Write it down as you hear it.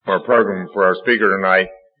our program for our speaker tonight.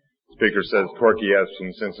 The speaker says Corky S.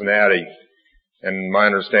 from Cincinnati. And my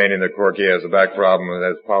understanding that Corky has a back problem and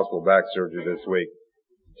has possible back surgery this week.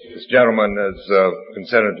 This gentleman has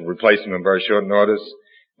consented to replace him on very short notice.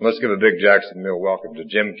 Let's give a big Jacksonville welcome to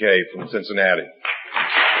Jim Kay from Cincinnati.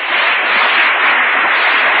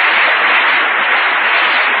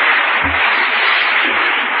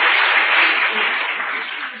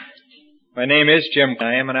 My name is Jim.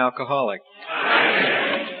 I am an alcoholic.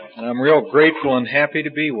 And I'm real grateful and happy to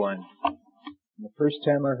be one. And the first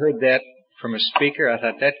time I heard that from a speaker, I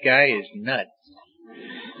thought, that guy is nuts.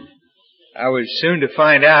 I was soon to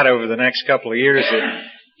find out over the next couple of years that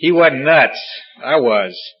he wasn't nuts. I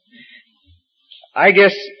was. I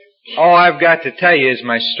guess all I've got to tell you is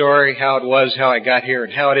my story, how it was, how I got here,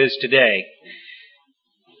 and how it is today.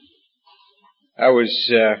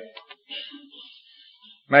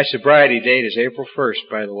 My sobriety date is April 1st,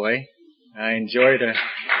 by the way. I enjoyed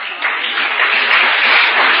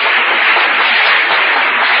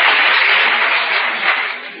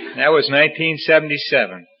That was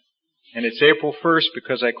 1977. And it's April 1st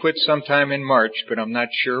because I quit sometime in March, but I'm not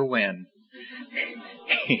sure when.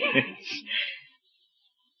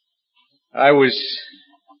 I was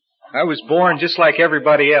born just like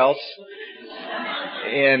everybody else.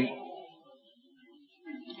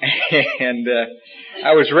 And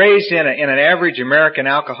I was raised in an average American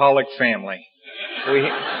alcoholic family.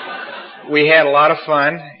 We had a lot of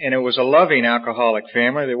fun, and it was a loving alcoholic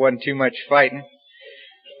family. There wasn't too much fighting.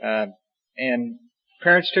 And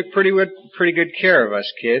parents took pretty good care of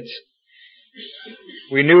us kids.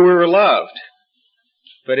 We knew we were loved.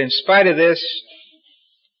 But in spite of this,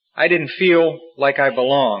 I didn't feel like I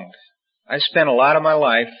belonged. I spent a lot of my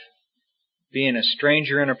life being a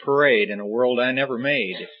stranger in a parade in a world I never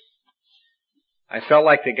made. I felt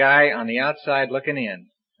like the guy on the outside looking in,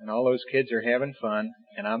 and all those kids are having fun,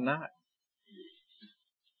 and I'm not.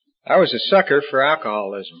 I was a sucker for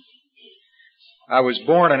alcoholism. I was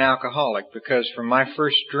born an alcoholic because from my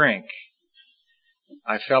first drink,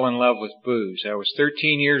 I fell in love with booze. I was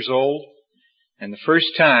 13 years old, and the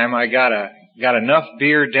first time I got enough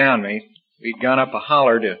beer down me, we'd gone up a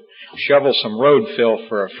holler to shovel some road fill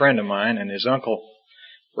for a friend of mine, and his uncle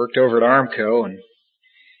worked over at Armco, and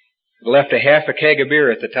left a half a keg of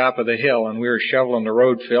beer at the top of the hill, and we were shoveling the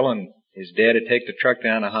road fill, and his dad would take the truck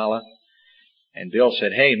down the holler, and Bill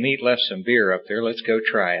said, "Hey, Meat left some beer up there, let's go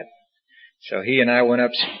try it." So he and I went up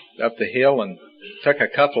the hill and took a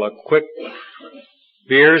couple of quick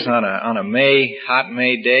beers on a hot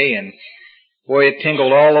May day, and boy, it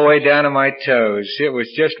tingled all the way down to my toes. It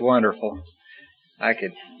was just wonderful. I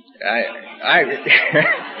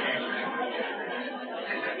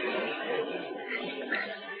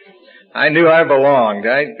knew I belonged.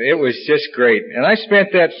 It was just great. And I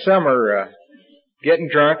spent that summer getting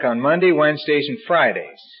drunk on Monday, Wednesdays, and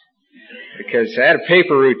Fridays. Because I had a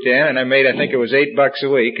paper route then, and I made, I think it was $8 a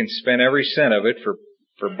week, and spent every cent of it for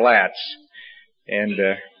Blatz. And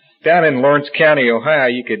down in Lawrence County, Ohio,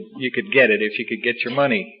 you could get it if you could get your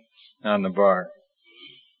money on the bar.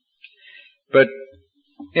 But,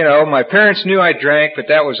 you know, my parents knew I drank, but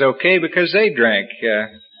that was okay because they drank.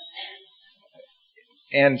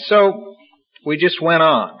 And so we just went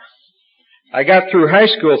on. I got through high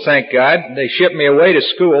school, thank God. They shipped me away to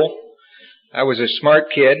school. I was a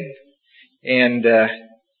smart kid and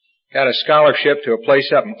got a scholarship to a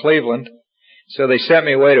place up in Cleveland. So they sent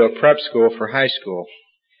me away to a prep school for high school.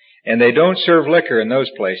 And they don't serve liquor in those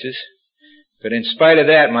places. But in spite of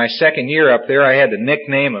that, my second year up there, I had the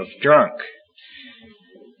nickname of drunk.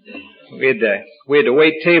 We had to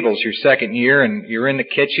wait tables your second year, and you're in the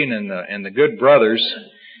kitchen, and the good brothers,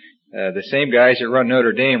 the same guys that run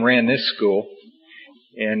Notre Dame, ran this school.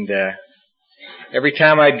 And every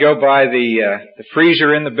time I'd go by the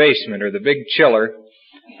freezer in the basement or the big chiller,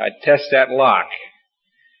 I'd test that lock.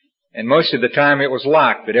 And most of the time it was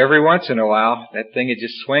locked, but every once in a while that thing would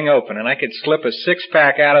just swing open, and I could slip a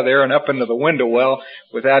six-pack out of there and up into the window well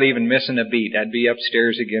without even missing a beat. I'd be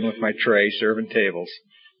upstairs again with my tray serving tables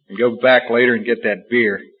and go back later and get that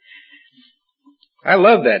beer. I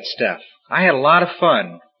love that stuff. I had a lot of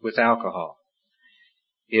fun with alcohol.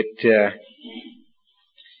 It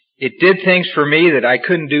did things for me that I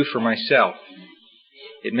couldn't do for myself.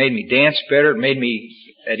 It made me dance better. It made me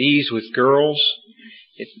at ease with girls.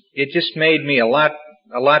 It just made me a lot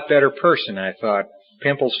better person, I thought.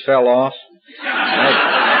 Pimples fell off.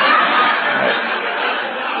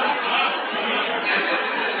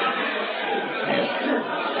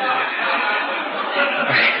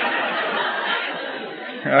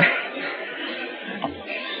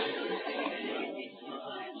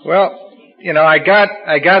 Well, I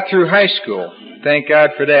got through high school. Thank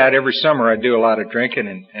God for that. Every summer I do a lot of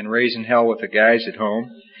drinking and raising hell with the guys at home.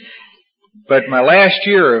 But my last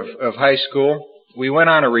year of high school, we went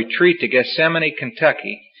on a retreat to Gethsemane,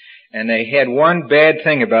 Kentucky. And they had one bad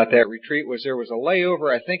thing about that retreat was there was a layover,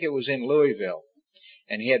 I think it was in Louisville.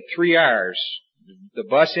 And he had 3 hours. The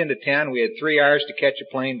bus into town, we had 3 hours to catch a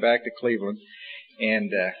plane back to Cleveland. And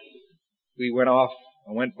we went off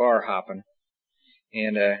and went bar hopping.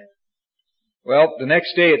 And well, the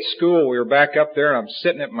next day at school, we were back up there, and I'm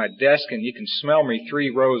sitting at my desk, and you can smell me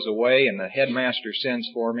 3 rows away, and the headmaster sends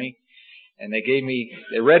for me. And they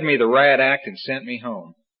read me the riot act and sent me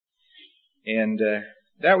home. And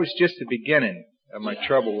that was just the beginning of my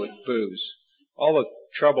trouble with booze. All the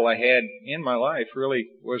trouble I had in my life really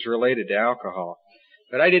was related to alcohol.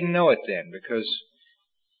 But I didn't know it then, because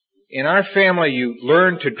in our family you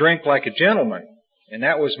learn to drink like a gentleman. And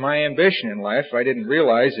that was my ambition in life. I didn't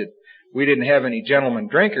realize that we didn't have any gentleman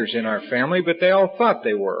drinkers in our family, but they all thought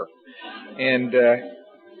they were. And,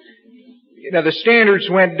 the standards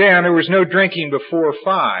went down. There was no drinking before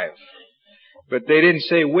 5. But they didn't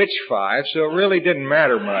say which 5, so it really didn't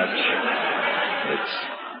matter much.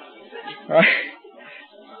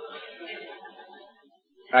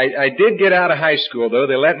 I did get out of high school, though.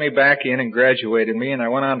 They let me back in and graduated me, and I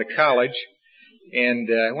went on to college. And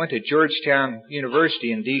I went to Georgetown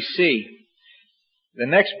University in D.C. The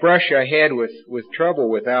next brush I had with trouble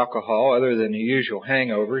with alcohol, other than the usual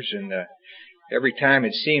hangovers, and every time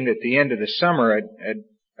it seemed at the end of the summer,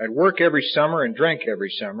 I'd work every summer and drink every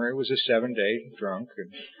summer. It was a 7-day drunk.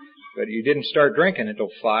 But you didn't start drinking until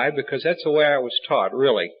 5 because that's the way I was taught,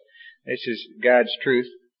 really. This is God's truth.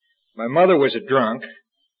 My mother was a drunk,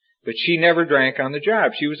 but she never drank on the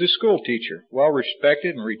job. She was a school teacher, well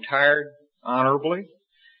respected and retired honorably,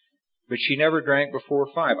 but she never drank before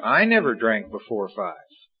 5. I never drank before 5.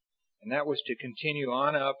 And that was to continue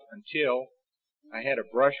on up until I had a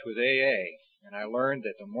brush with AA, and I learned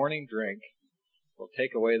that the morning drink will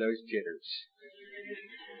take away those jitters.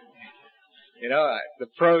 The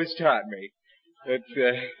pros taught me that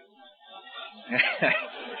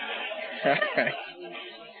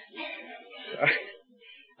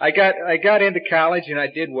I got into college and I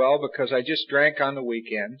did well because I just drank on the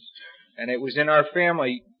weekends, and it was in our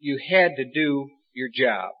family you had to do your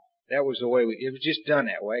job. That was the way it was just done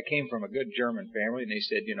that way. I came from a good German family, and they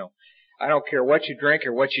said, I don't care what you drink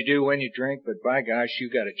or what you do when you drink, but by gosh,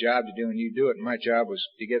 you got a job to do and you do it. And my job was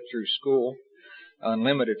to get through school.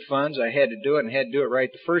 Unlimited funds. I had to do it and had to do it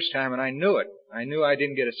right the first time, and I knew it. I knew I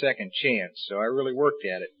didn't get a second chance, so I really worked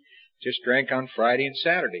at it. Just drank on Friday and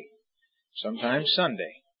Saturday. Sometimes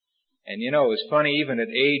Sunday. And it was funny, even at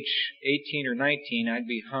age 18 or 19, I'd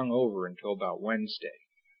be hung over until about Wednesday.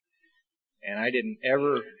 And I didn't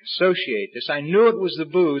ever associate this. I knew it was the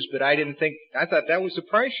booze, but I thought that was the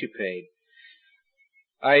price you paid.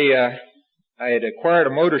 I had acquired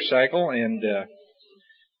a motorcycle, and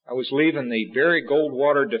I was leaving the Barry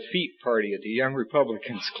Goldwater defeat party at the Young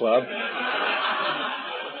Republicans Club.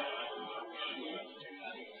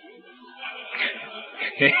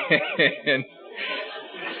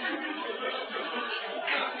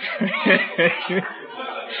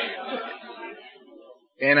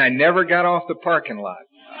 And I never got off the parking lot.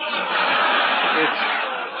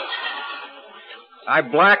 I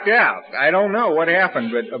blacked out. I don't know what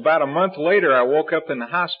happened, but about a month later I woke up in the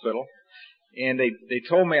hospital, and they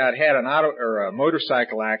told me I'd had a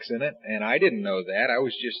motorcycle accident, and I didn't know that. I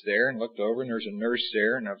was just there and looked over, and there's a nurse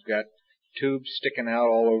there, and I've got tubes sticking out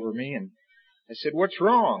all over me, and I said, "What's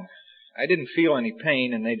wrong?" I didn't feel any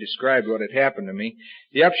pain, and they described what had happened to me.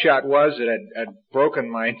 The upshot was that I'd broken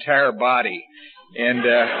my entire body. And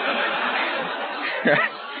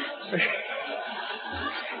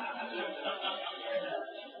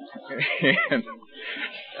and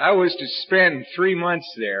I was to spend 3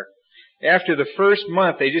 months there. After the first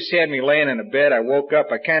month, they just had me laying in a bed. I woke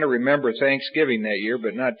up. I kind of remember Thanksgiving that year,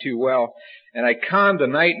 but not too well. And I conned the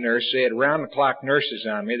night nurse. They had round-the-clock nurses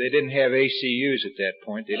on me. They didn't have ACUs at that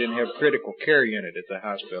point. They didn't have critical care unit at the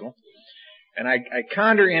hospital. And I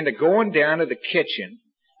conned her into going down to the kitchen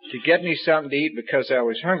to get me something to eat because I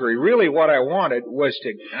was hungry. Really what I wanted was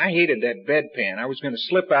I hated that bedpan. I was going to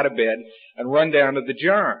slip out of bed and run down to the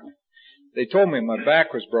jar. They told me my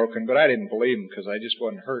back was broken, but I didn't believe them because I just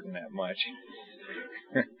wasn't hurting that much.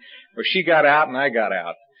 Well, she got out and I got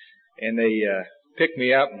out. And they picked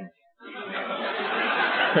me up and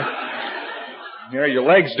your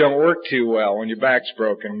legs don't work too well when your back's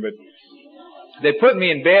broken, but they put me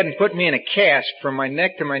in bed and put me in a cast from my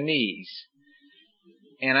neck to my knees.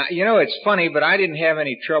 And it's funny, but I didn't have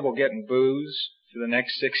any trouble getting booze for the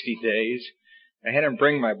next 60 days. I had him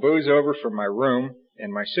bring my booze over from my room,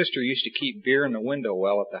 and my sister used to keep beer in the window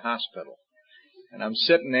well at the hospital. And I'm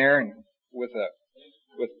sitting there and with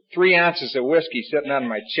 3 ounces of whiskey sitting on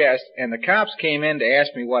my chest, and the cops came in to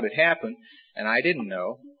ask me what had happened, and I didn't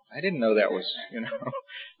know. I didn't know that was,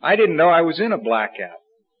 I didn't know I was in a blackout.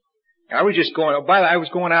 I was just I was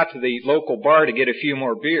going out to the local bar to get a few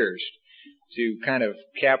more beers to kind of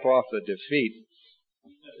cap off the defeat.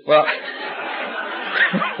 Well,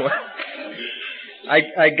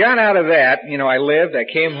 I got out of that, I lived, I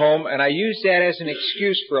came home, and I used that as an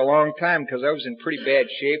excuse for a long time because I was in pretty bad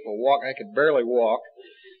shape. I could barely walk,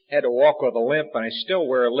 had to walk with a limp, and I still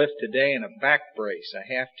wear a lift today and a back brace.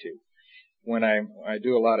 I have to when I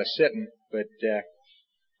do a lot of sitting. But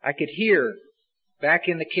I could hear back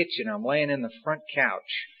in the kitchen, I'm laying in the front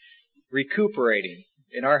couch, recuperating.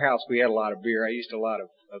 In our house, we had a lot of beer. I used a lot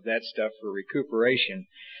of that stuff for recuperation.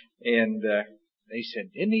 And they said,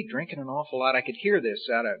 isn't he drinking an awful lot? I could hear this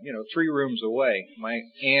out of, 3 rooms away. My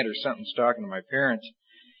aunt or something's talking to my parents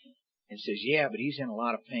and says, yeah, but he's in a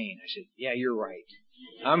lot of pain. I said, yeah, you're right.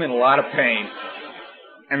 I'm in a lot of pain.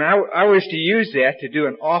 And I was to use that to do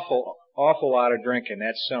an awful lot of drinking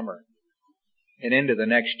that summer and into the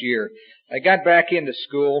next year. I got back into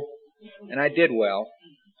school, and I did well.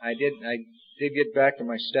 I did get back to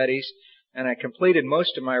my studies, and I completed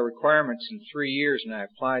most of my requirements in 3 years, and I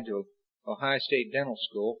applied to Ohio State Dental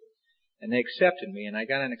School, and they accepted me, and I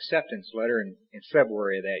got an acceptance letter in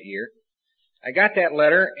February of that year. I got that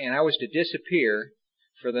letter, and I was to disappear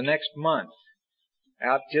for the next month,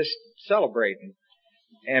 out just celebrating.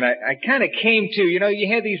 And I kind of came to,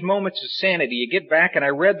 you had these moments of sanity. You get back, and I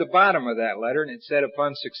read the bottom of that letter, and it said,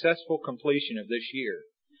 upon successful completion of this year.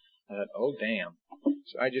 I thought, oh, damn.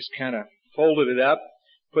 So I just kind of folded it up,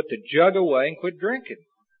 put the jug away, and quit drinking.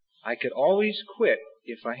 I could always quit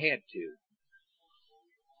if I had to.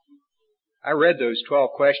 I read those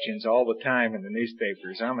 12 questions all the time in the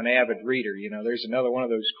newspapers. I'm an avid reader. There's another one of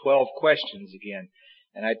those 12 questions again.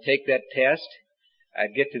 And I'd take that test.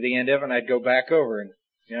 I'd get to the end of it, and I'd go back over and,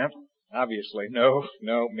 obviously, no,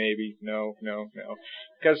 maybe, no.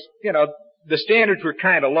 Because, the standards were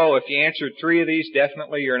kind of low. If you answered 3 of these,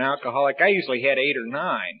 definitely you're an alcoholic. I usually had 8 or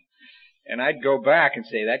 9. And I'd go back and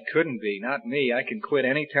say, that couldn't be, not me. I can quit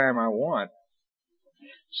any time I want.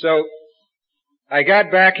 So I got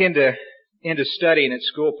back into studying at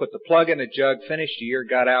school, put the plug in the jug, finished a year,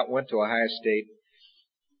 got out, went to Ohio State,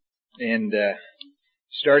 and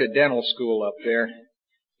started dental school up there.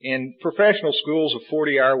 In professional school's a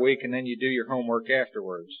 40-hour week, and then you do your homework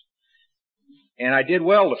afterwards. And I did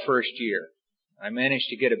well the first year. I managed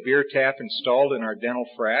to get a beer tap installed in our dental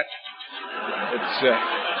frat.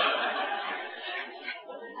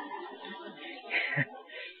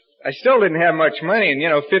 I still didn't have much money, and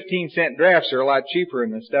 15-cent drafts are a lot cheaper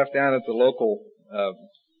than the stuff down at the local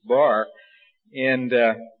bar. And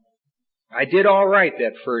I did all right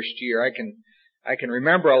that first year. I can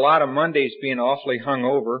remember a lot of Mondays being awfully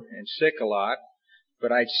hungover and sick a lot,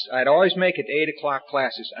 but I'd always make it 8 o'clock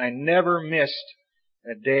classes. I never missed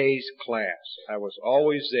a day's class. I was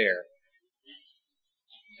always there.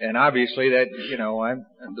 And obviously that,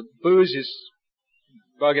 the booze is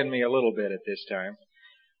bugging me a little bit at this time.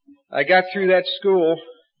 I got through that school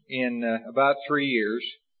in about 3 years,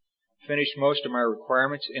 finished most of my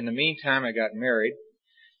requirements. In the meantime, I got married,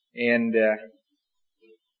 and of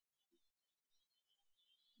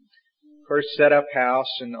course set up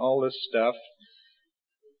house and all this stuff,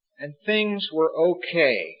 and things were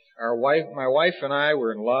okay. My wife and I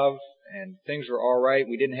were in love, and things were all right.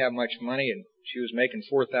 We didn't have much money, and she was making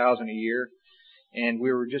 $4,000 a year, and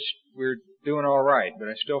we were doing all right. But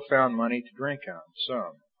I still found money to drink on,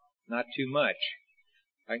 some, not too much.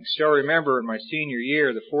 I can still remember in my senior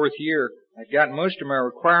year, the 4th year, I'd gotten most of my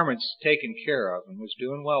requirements taken care of and was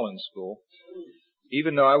doing well in school.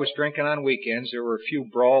 Even though I was drinking on weekends, there were a few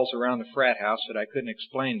brawls around the frat house that I couldn't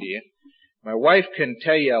explain to you. My wife can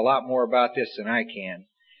tell you a lot more about this than I can.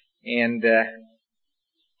 And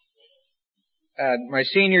my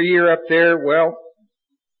senior year up there, well,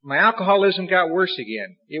 my alcoholism got worse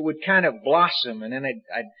again. It would kind of blossom, and then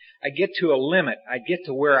I'd get to a limit. I'd get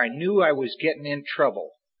to where I knew I was getting in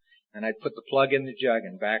trouble, and I'd put the plug in the jug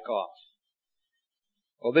and back off.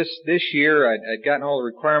 Well, this year, I'd gotten all the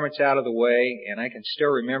requirements out of the way, and I can still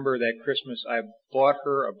remember that Christmas, I bought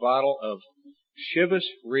her a bottle of Chivas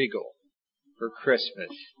Regal for Christmas.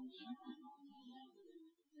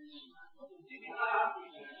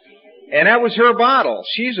 And that was her bottle.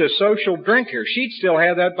 She's a social drinker. She'd still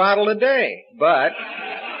have that bottle today. But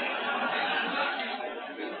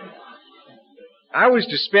I was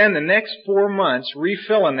to spend the next 4 months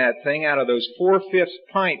refilling that thing out of those 4/5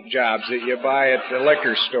 pint jobs that you buy at the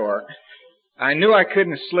liquor store. I knew I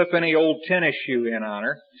couldn't slip any old tennis shoe in on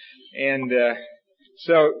her. And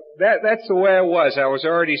so that's the way I was. I was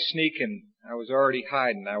already sneaking. I was already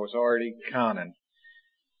hiding. I was already conning.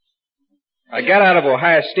 I got out of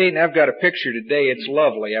Ohio State, and I've got a picture today. It's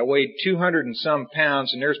lovely. I weighed 200 and some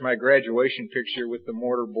pounds, and there's my graduation picture with the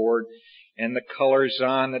mortarboard and the colors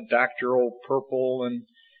on, the doctoral purple, and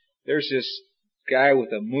there's this guy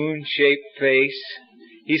with a moon-shaped face.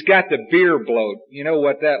 He's got the beer bloat. You know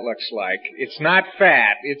what that looks like. It's not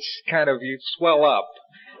fat. It's kind of, you swell up.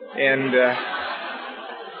 And,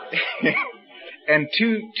 and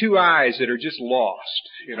two eyes that are just lost,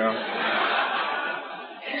 you know.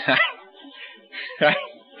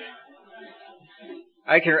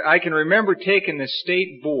 I can remember taking the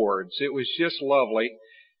state boards. It was just lovely.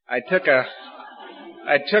 I took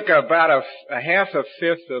about a half a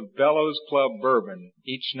fifth of Bellows Club bourbon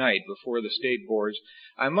each night before the state boards.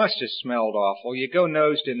 I must have smelled awful. You go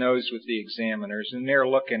nose to nose with the examiners, and they're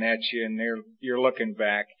looking at you, and you're looking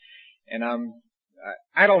back, and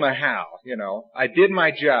I don't know how, you know. I did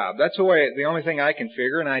my job. That's the only thing I can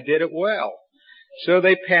figure, and I did it well. So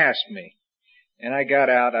they passed me, and I got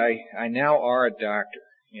out. I now are a doctor,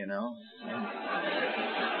 you know.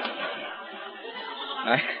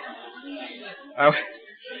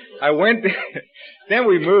 I went, then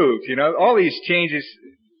we moved, you know. All these changes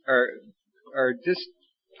are just,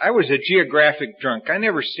 I was a geographic drunk. I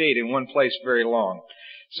never stayed in one place very long.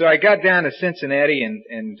 So I got down to Cincinnati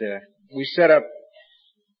and we set up,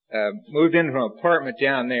 moved into an apartment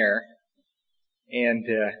down there and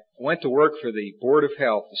went to work for the Board of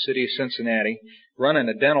Health, the city of Cincinnati, running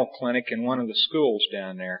a dental clinic in one of the schools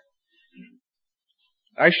down there.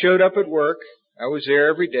 I showed up at work. I was there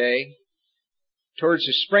every day. Towards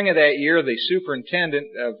the spring of that year, the superintendent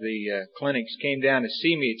of the clinics came down to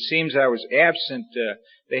see me. It seems I was absent.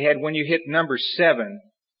 They had, when you hit number 7,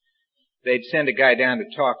 they'd send a guy down to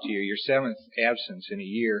talk to you, your 7th absence in a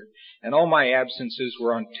year. And all my absences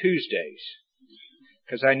were on Tuesdays.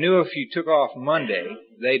 Because I knew if you took off Monday,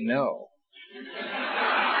 they'd know.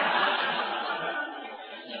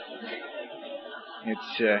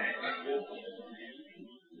 It's,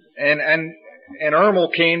 and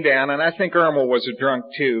Ermel came down, and I think Ermel was a drunk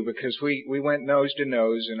too, because we went nose to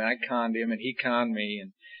nose, and I conned him, and he conned me,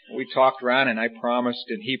 and we talked around, and I promised,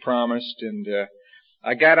 and he promised, and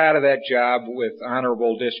I got out of that job with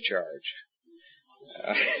honorable discharge.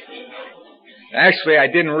 Actually, I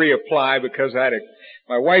didn't reapply because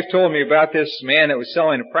my wife told me about this man that was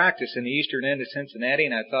selling a practice in the eastern end of Cincinnati,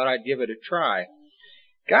 and I thought I'd give it a try.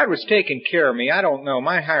 God was taking care of me. I don't know.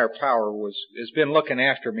 My higher power has been looking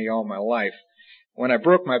after me all my life. When I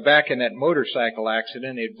broke my back in that motorcycle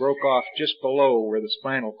accident, it broke off just below where the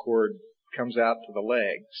spinal cord comes out to the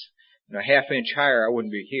legs. You know, a half inch higher, I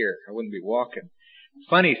wouldn't be here. I wouldn't be walking.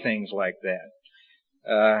 Funny things like that.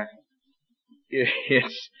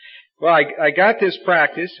 Well, I got this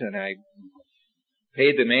practice, and I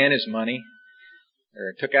paid the man his money,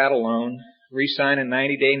 or took out a loan, re-signing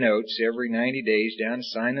 90-day notes every 90 days, down to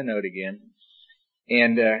sign the note again,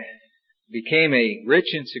 and became a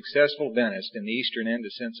rich and successful dentist in the eastern end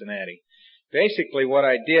of Cincinnati. Basically, what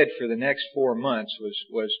I did for the next 4 months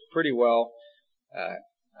was pretty well. I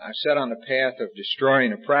set on the path of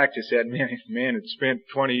destroying a practice that man had spent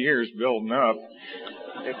 20 years building up.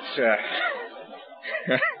 It's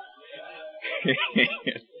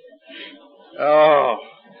oh,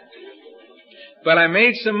 but I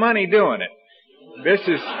made some money doing it. This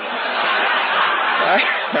is.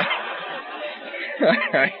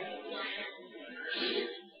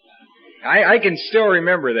 I can still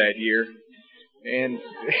remember that year, and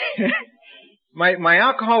my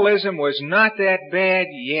alcoholism was not that bad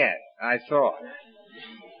yet, I thought.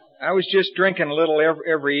 I was just drinking a little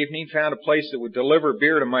every evening, found a place that would deliver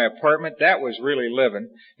beer to my apartment. That was really living.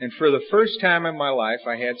 And for the first time in my life,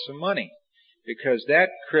 I had some money. Because that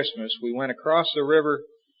Christmas, we went across the river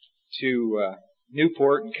to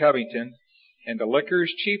Newport and Covington, and the liquor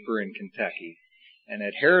is cheaper in Kentucky. And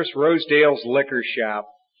at Harris Rosedale's liquor shop,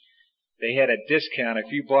 they had a discount.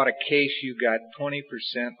 If you bought a case, you got 20%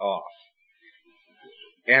 off.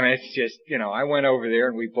 And it's just, you know, I went over there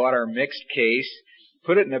and we bought our mixed case,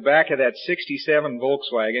 put it in the back of that 67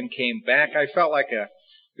 Volkswagen, came back. I felt like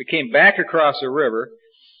we came back across the river,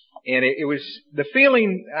 and it was, the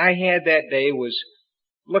feeling I had that day was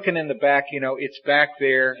looking in the back, you know, it's back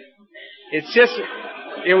there. It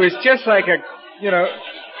was just like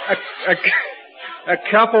a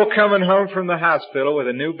couple coming home from the hospital with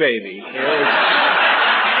a new baby.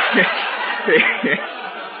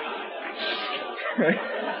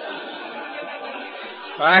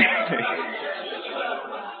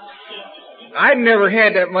 I'd never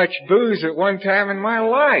had that much booze at one time in my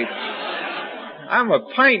life. I'm a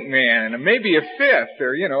pint man, and maybe a fifth,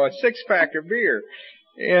 or, a six-pack of beer.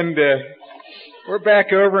 And we're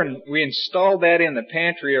back over, and we installed that in the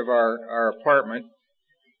pantry of our apartment,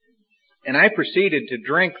 and I proceeded to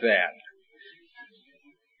drink that.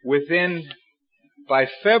 By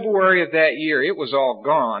February of that year, it was all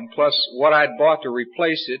gone, plus what I'd bought to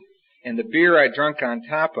replace it, and the beer I drunk on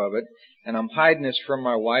top of it, and I'm hiding this from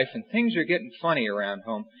my wife, and things are getting funny around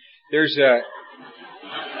home.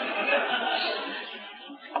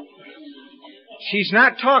 She's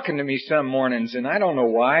not talking to me some mornings, and I don't know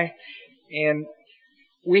why. And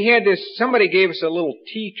we had somebody gave us a little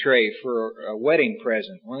tea tray for a wedding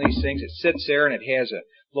present. One of these things that sits there, and it has a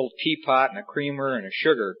little teapot and a creamer and a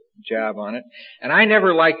sugar job on it. And I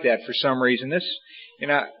never liked that for some reason.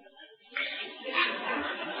 I'm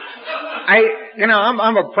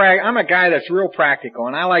a guy that's real practical,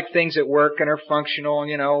 and I like things that work and are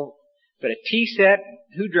functional, But a tea set,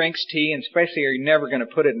 who drinks tea? And especially, you're never going to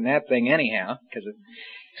put it in that thing anyhow.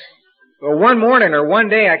 Well, one morning or one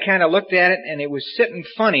day, I kind of looked at it, and it was sitting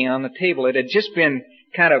funny on the table. It had just been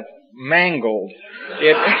kind of mangled.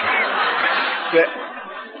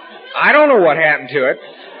 I don't know what happened to it.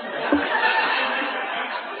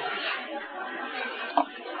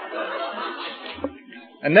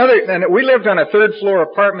 And we lived on a third floor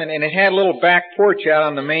apartment, and it had a little back porch out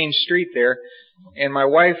on the main street there. And my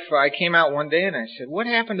wife, I came out one day and I said, "What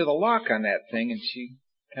happened to the lock on that thing?" And she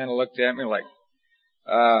kind of looked at me like,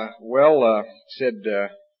 said,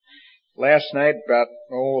 last night about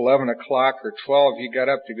 11 o'clock or 12, you got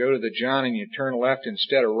up to go to the John and you turned left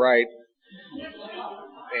instead of right.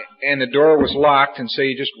 And the door was locked, and so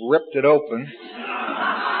you just ripped it open.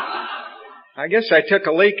 I guess I took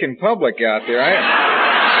a leak in public out there.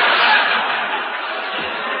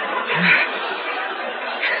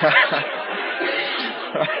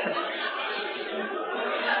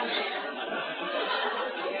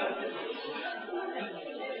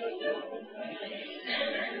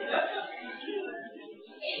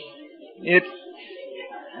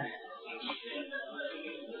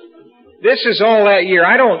 This is all that year.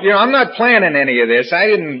 I'm not planning any of this. I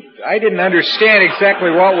didn't understand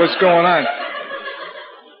exactly what was going on.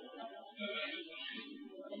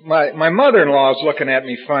 My mother-in-law is looking at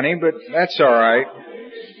me funny, but that's all right.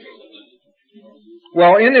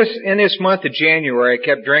 Well, in this month of January, I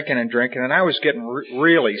kept drinking, and I was getting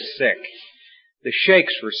really sick. The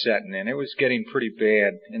shakes were setting in. It was getting pretty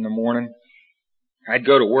bad in the morning. I'd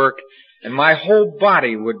go to work, and my whole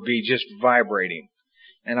body would be just vibrating.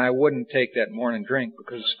 And I wouldn't take that morning drink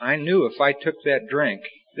because I knew if I took that drink,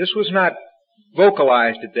 this was not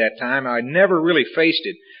vocalized at that time. I never really faced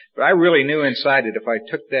it, but I really knew inside that if I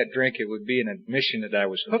took that drink, it would be an admission that I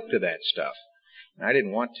was hooked to that stuff. And I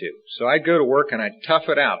didn't want to. So I'd go to work and I'd tough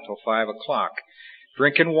it out till 5 o'clock.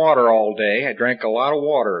 Drinking water all day. I drank a lot of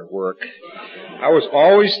water at work. I was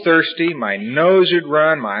always thirsty. My nose would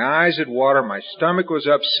run. My eyes would water. My stomach was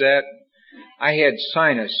upset. I had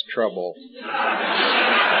sinus trouble.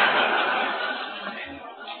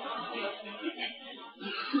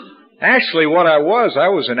 Actually, what I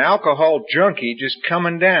was an alcohol junkie just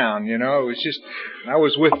coming down, It was just, I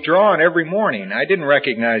was withdrawing every morning. I didn't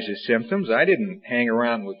recognize the symptoms. I didn't hang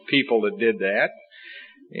around with people that did that.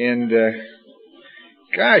 And,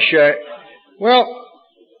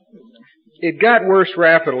 it got worse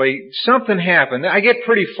rapidly. Something happened. I get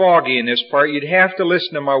pretty foggy in this part. You'd have to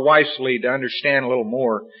listen to my wife's lead to understand a little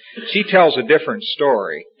more. She tells a different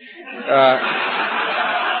story.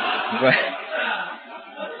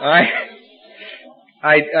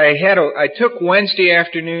 I took Wednesday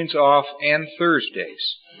afternoons off and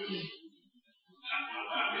Thursdays.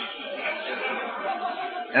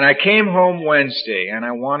 And I came home Wednesday and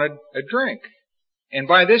I wanted a drink. And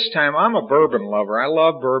by this time, I'm a bourbon lover. I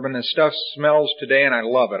love bourbon. The stuff smells today and I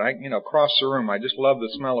love it. Across the room, I just love the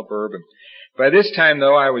smell of bourbon. By this time,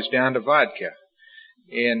 though, I was down to vodka.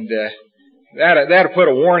 And, that'll put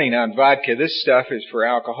a warning on vodka. This stuff is for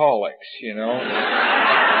alcoholics,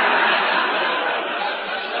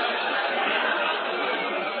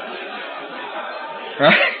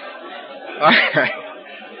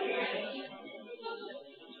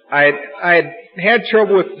 I had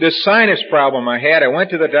trouble with this sinus problem I had. I went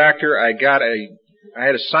to the doctor. I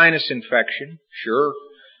had a sinus infection. Sure.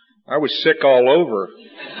 I was sick all over.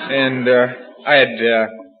 And, I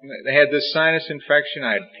had this sinus infection.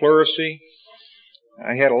 I had pleurisy.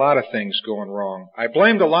 I had a lot of things going wrong. I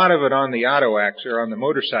blamed a lot of it on the on the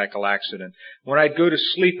motorcycle accident. When I'd go to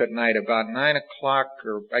sleep at night about 9 o'clock,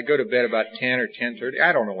 or I'd go to bed about 10 or 10:30.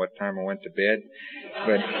 I don't know what time I went to bed,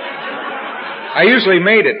 but I usually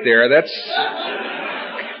made it there.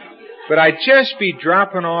 But I'd just be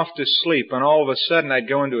dropping off to sleep, and all of a sudden I'd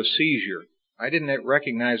go into a seizure. I didn't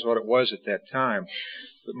recognize what it was at that time,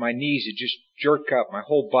 but my knees would just jerk up. My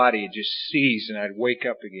whole body would just seize, and I'd wake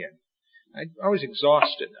up again. I was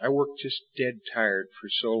exhausted. I worked just dead tired for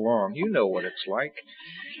so long. You know what it's like.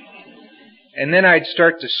 And then I'd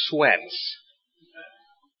start to sweat.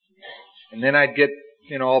 And then I'd get,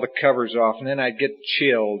 all the covers off, and then I'd get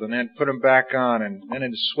chilled, and then put them back on, and then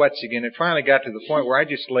into sweats again. It finally got to the point where I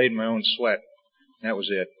just laid in my own sweat. That was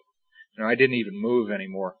it. I didn't even move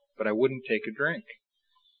anymore, but I wouldn't take a drink,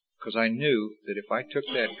 because I knew that if I took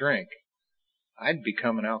that drink, I'd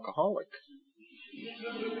become an alcoholic.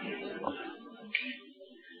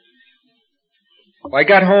 Well, I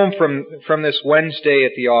got home from this Wednesday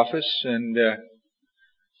at the office, and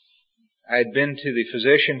I had been to the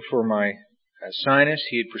physician for my sinus.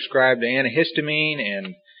 He had prescribed antihistamine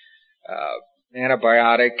and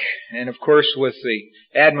antibiotic, and of course with the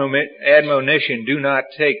admonition,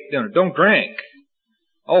 don't drink.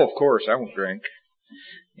 Oh, of course, I won't drink.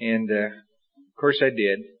 And of course I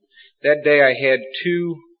did. That day I had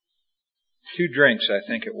two drinks, I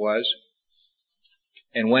think it was,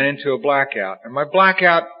 and went into a blackout. And my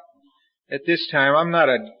blackout at this time, I'm not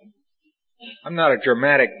a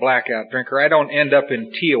dramatic blackout drinker. I don't end up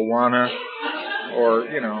in Tijuana or,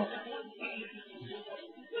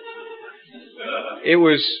 It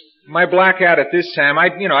was my blackout at this time.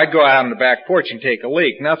 I'd go out on the back porch and take a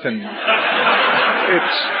leak. Nothing.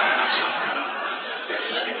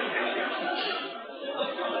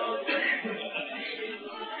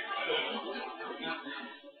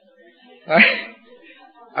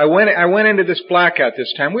 I went into this blackout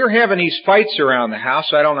this time. We were having these fights around the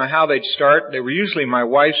house. I don't know how they'd start. They were usually my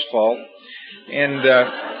wife's fault. And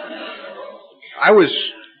I was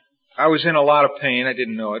in a lot of pain. I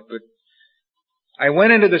didn't know it, but I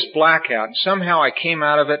went into this blackout, and somehow I came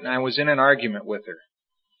out of it, and I was in an argument with her.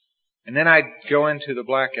 And then I'd go into the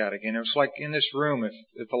blackout again. It was like in this room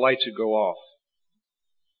if the lights would go off.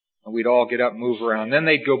 And we'd all get up and move around. Then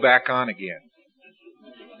they'd go back on again.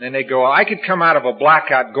 Then they'd go, I could come out of a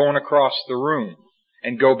blackout going across the room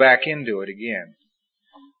and go back into it again.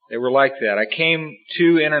 They were like that. I came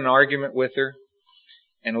to in an argument with her,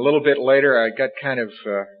 and a little bit later I got kind of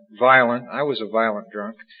violent. I was a violent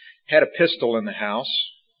drunk. Had a pistol in the house.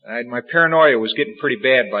 My paranoia was getting pretty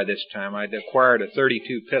bad by this time. I'd acquired a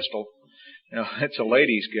 .32 pistol. It's a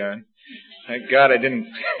lady's gun. Thank God I didn't.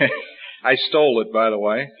 I stole it, by the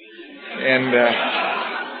way, and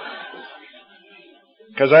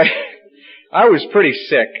because I was pretty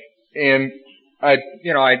sick, and I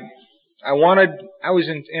was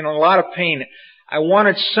in a lot of pain. I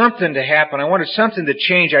wanted something to happen. I wanted something to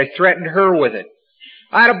change. I threatened her with it.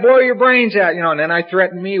 I had to blow your brains out, and then I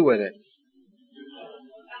threatened me with it.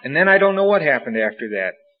 And then I don't know what happened after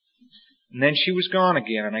that. And then she was gone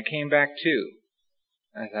again, and I came back too.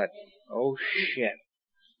 I thought, oh shit.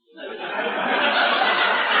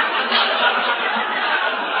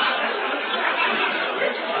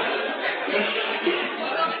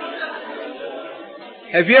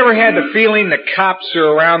 Have you ever had the feeling the cops are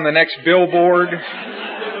around the next billboard?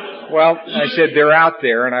 Well, I said, they're out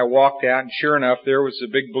there, and I walked out, and sure enough, there was a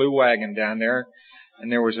big blue wagon down there, and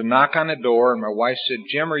there was a knock on the door, and my wife said,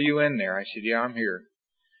 Jim, are you in there? I said, yeah, I'm here.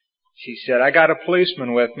 She said, I got a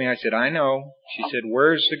policeman with me. I said, I know. She said,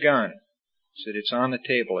 where's the gun? I said, it's on the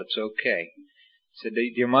table. It's okay. I said, do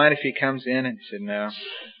you mind if he comes in? And he said, no.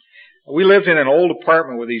 We lived in an old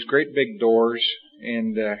apartment with these great big doors,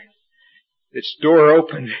 and this door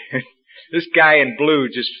opened. This guy in blue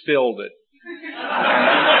just filled it.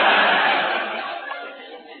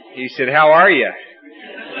 He said, how are you?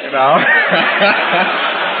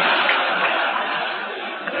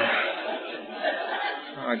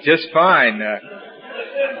 Just fine.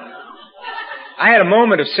 I had a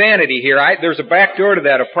moment of sanity here. There's a back door to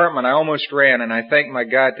that apartment. I almost ran, and I thank my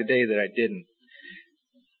God today that I didn't.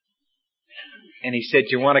 And he said,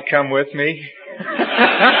 you want to come with me?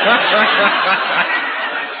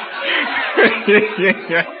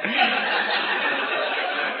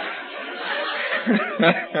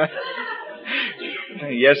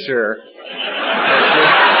 Yes, sir.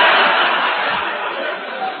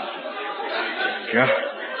 God.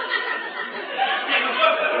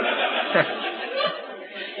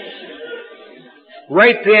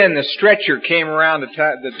 Right then, the stretcher came around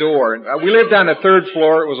the door. We lived on the third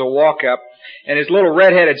floor. It was a walk-up. And his little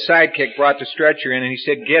red-headed sidekick brought the stretcher in and he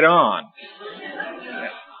said, "Get on."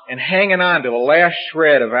 And hanging on to the last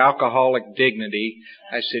shred of alcoholic dignity,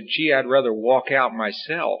 I said, "Gee, I'd rather walk out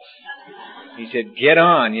myself." He said, "Get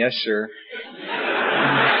on." "Yes, sir."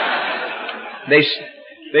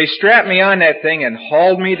 They strapped me on that thing and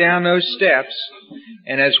hauled me down those steps.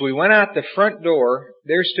 And as we went out the front door,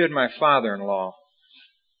 there stood my father-in-law,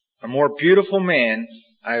 a more beautiful man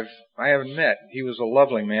I haven't met. He was a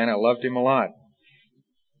lovely man. I loved him a lot.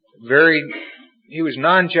 He was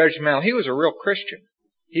non-judgmental. He was a real Christian.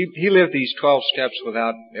 He lived these 12 steps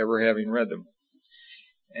without ever having read them.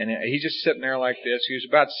 And he's just sitting there like this. He was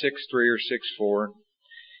about 6'3" or 6'4".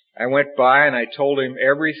 I went by and I told him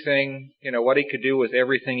everything, what he could do with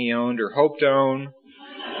everything he owned or hoped to own.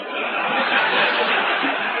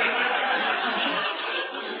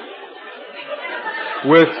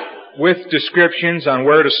 With descriptions on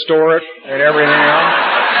where to store it and everything else.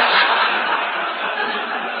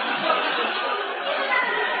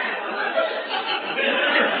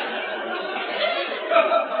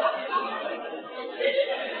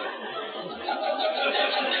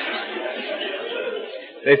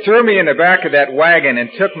 They threw me in the back of that wagon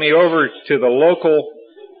and took me over to the local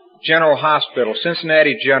general hospital,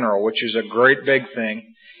 Cincinnati General, which is a great big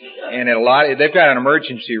thing. And they've got an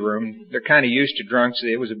emergency room. They're kind of used to drunks.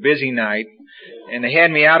 It was a busy night. And they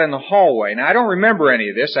had me out in the hallway. Now, I don't remember any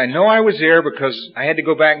of this. I know I was there because I had to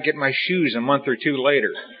go back and get my shoes a month or two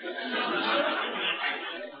later.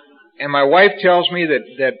 And my wife tells me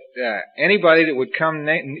that anybody that would come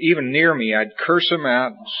even near me, I'd curse them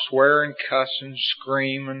out, and swear and cuss and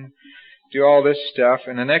scream and do all this stuff.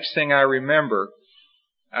 And the next thing I remember,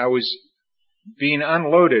 I was being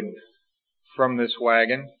unloaded from this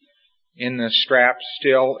wagon in the strap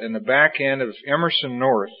still in the back end of Emerson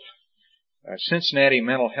North, Cincinnati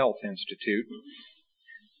Mental Health Institute.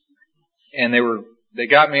 And they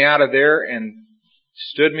got me out of there and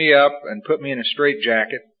stood me up and put me in a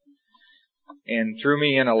straitjacket and threw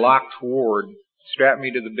me in a locked ward, strapped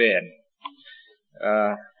me to the bed.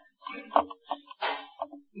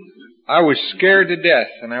 I was scared to death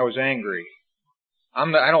and I was angry. I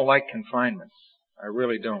don't like confinement. I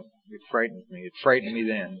really don't. It frightens me. It frightened me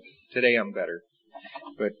then. Today I'm better.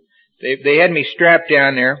 But they had me strapped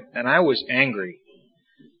down there and I was angry.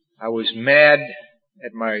 I was mad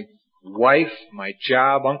at my wife, my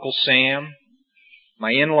job, Uncle Sam,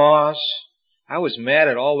 my in-laws. I was mad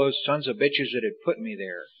at all those sons of bitches that had put me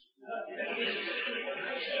there.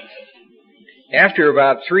 After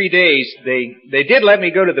about 3 days, they did let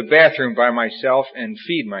me go to the bathroom by myself and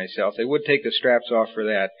feed myself. They would take the straps off for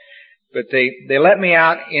that. But they let me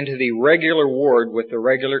out into the regular ward with the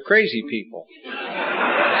regular crazy people.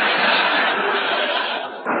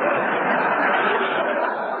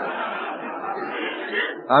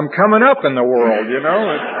 I'm coming up in the world,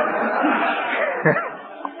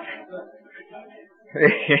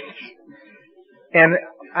 And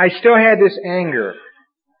I still had this anger.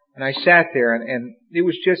 And I sat there and it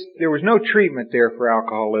was just, there was no treatment there for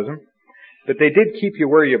alcoholism. But they did keep you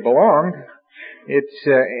where you belonged.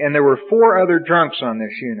 And there were 4 other drunks on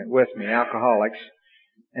this unit with me, alcoholics.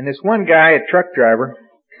 And this one guy, a truck driver,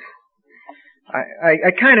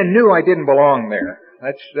 I kind of knew I didn't belong there.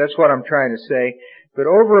 That's what I'm trying to say. But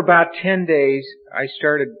over about 10 days, I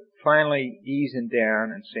started finally easing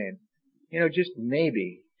down and saying, just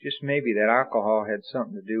maybe that alcohol had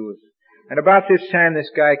something to do with it. And about this time, this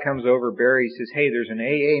guy comes over, Barry, he says, "Hey, there's an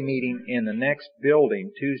AA meeting in the next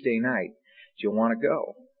building Tuesday night. Do you want to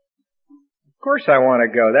go?" Of course I want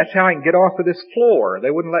to go. That's how I can get off of this floor.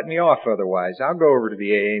 They wouldn't let me off otherwise. I'll go over to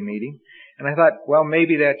the AA meeting. And I thought, well,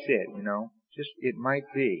 maybe that's it, Just, it might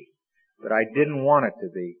be. But I didn't want it to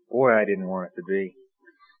be. Boy, I didn't want it to be.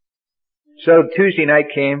 So Tuesday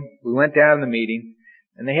night came, we went down to the meeting,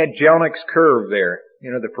 and they had Jellick's curve there.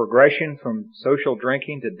 The progression from social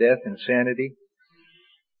drinking to death, insanity.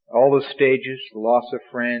 All the stages, loss of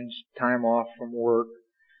friends, time off from work,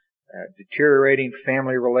 deteriorating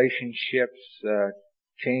family relationships,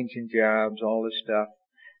 change in jobs, all this stuff.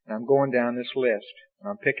 And I'm going down this list, and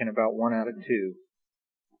I'm picking about 1 out of 2.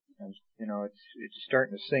 And, it's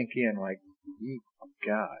starting to sink in like,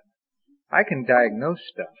 God, I can diagnose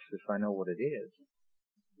stuff if I know what it is.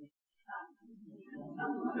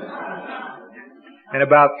 And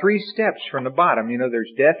about 3 steps from the bottom,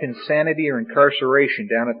 there's death, insanity, or incarceration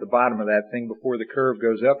down at the bottom of that thing before the curve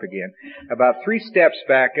goes up again. About 3 steps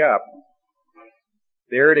back up,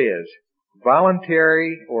 there it is.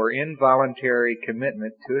 Voluntary or involuntary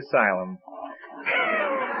commitment to asylum.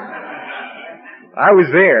 I was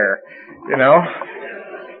there,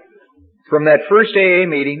 From that first AA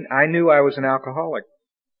meeting, I knew I was an alcoholic.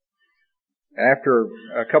 after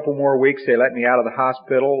a couple more weeks, they let me out of the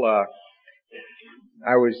hospital.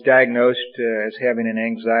 I was diagnosed as having an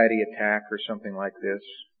anxiety attack or something like this.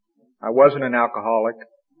 I wasn't an alcoholic.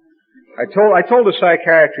 I told a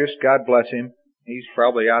psychiatrist, God bless him, he's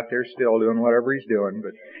probably out there still doing whatever he's doing,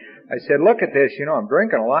 but I said, look at this, I'm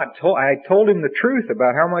drinking a lot. I told him the truth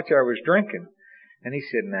about how much I was drinking. And he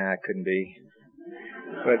said, nah, it couldn't be.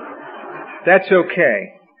 But that's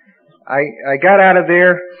okay. I got out of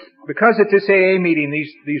there because at this AA meeting,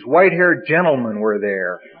 these white-haired gentlemen were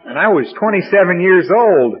there. And I was 27 years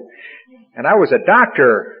old. And I was a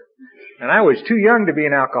doctor. And I was too young to be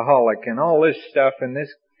an alcoholic and all this stuff. And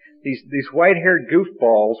these white-haired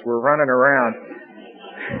goofballs were running around.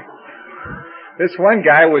 This one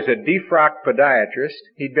guy was a defrocked podiatrist.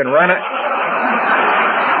 He'd been running...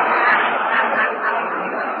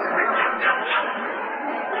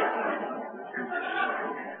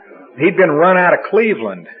 He'd been run out of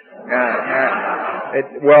Cleveland.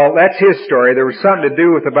 Well, that's his story. There was something to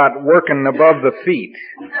do with about working above the feet.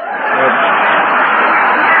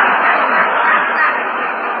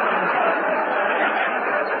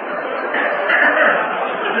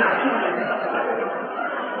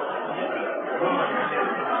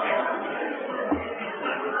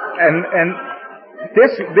 And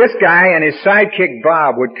this guy and his sidekick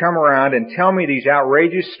Bob would come around and tell me these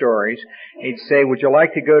outrageous stories. He'd say, would you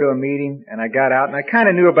like to go to a meeting? And I got out and I kind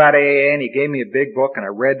of knew about AA and he gave me a big book and I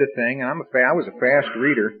read the thing. And I was a fast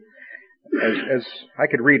reader. As I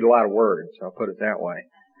could read a lot of words, I'll put it that way.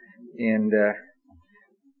 And,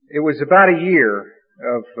 it was about a year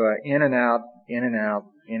of, in and out, in and out,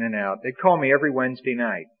 in and out. They'd call me every Wednesday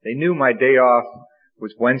night. They knew my day off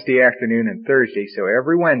was Wednesday afternoon and Thursday, so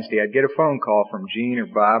every Wednesday I'd get a phone call from Gene or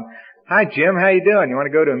Bob. Hi Jim, how you doing? You want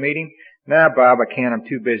to go to a meeting? Nah, Bob, I can't. I'm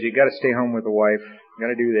too busy. Got to stay home with the wife. Got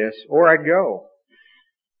to do this. Or I'd go.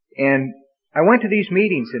 And I went to these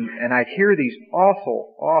meetings and I'd hear these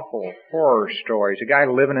awful, awful horror stories. A guy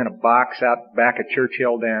living in a box out back of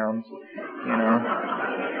Churchill Downs,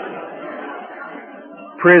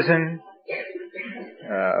 prison,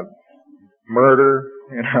 murder,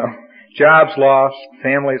 jobs lost,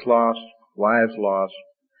 families lost, wives lost.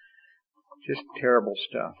 Just terrible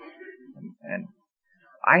stuff. And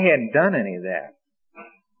I hadn't done any of that.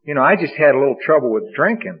 I just had a little trouble with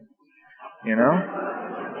drinking.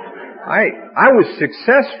 I was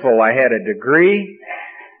successful. I had a degree.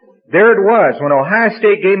 There it was. When Ohio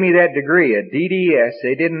State gave me that degree, a DDS,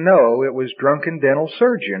 they didn't know it was drunken dental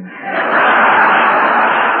surgeon.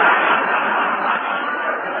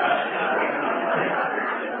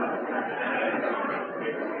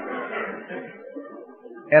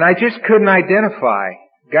 And I just couldn't identify.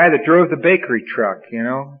 Guy that drove the bakery truck,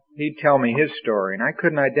 he'd tell me his story, and I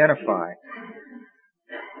couldn't identify.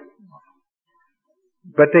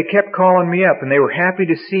 But they kept calling me up, and they were happy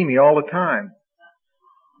to see me all the time.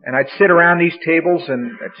 And I'd sit around these tables,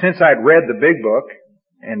 and since I'd read the big book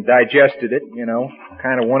and digested it,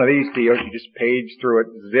 kind of one of these deals, you just page through it,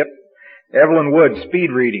 zip. Evelyn Wood,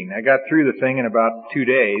 speed reading. I got through the thing in about 2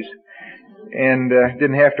 days, and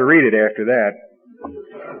didn't have to read it after that.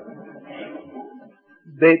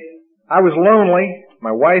 I was lonely.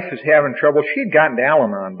 My wife was having trouble. She had gotten to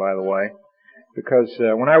Al-Anon, by the way, because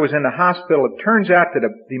when I was in the hospital, it turns out that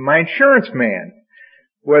my insurance man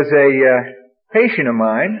was a patient of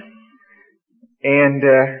mine, and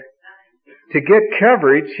to get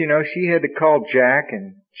coverage, she had to call Jack,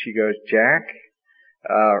 and she goes, Jack,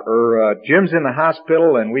 Jim's in the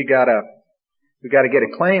hospital, and we gotta get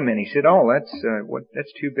a claim in. He said, oh,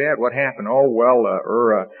 that's too bad. What happened? Oh, well,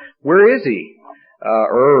 where is he?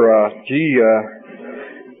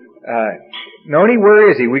 Noni,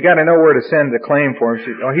 where is he? We gotta know where to send the claim for him.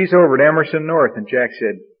 She said, oh, he's over at Emerson North. And Jack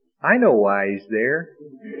said, I know why he's there.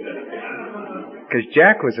 Because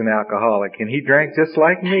Jack was an alcoholic and he drank just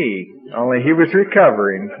like me. Only he was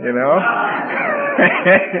recovering,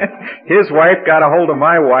 His wife got a hold of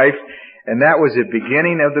my wife, and that was the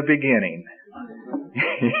beginning of the beginning.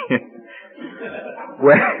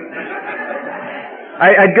 Well,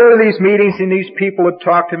 I'd go to these meetings and these people would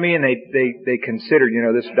talk to me and they considered,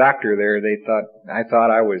 this doctor there,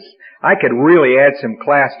 I could really add some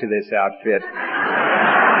class to this outfit.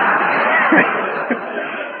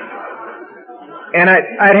 And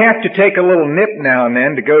I'd have to take a little nip now and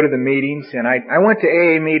then to go to the meetings, and I went to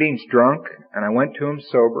AA meetings drunk, and I went to them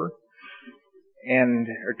sober,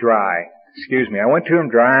 or dry. Excuse me. I went to them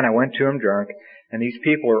dry and I went to them drunk, and these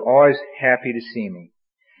people are always happy to see me.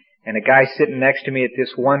 And a guy sitting next to me at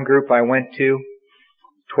this one group I went to,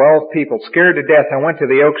 12 people, scared to death. I went to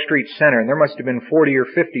the Oak Street Center, and there must have been 40 or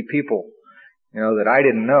 50 people that I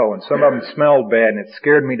didn't know, and some of them smelled bad, and it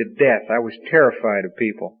scared me to death. I was terrified of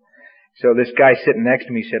people. So this guy sitting next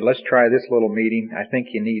to me said, let's try this little meeting. I think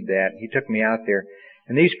you need that. He took me out there,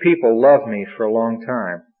 and these people loved me for a long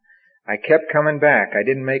time. I kept coming back. I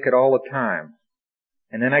didn't make it all the time.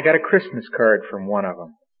 And then I got a Christmas card from one of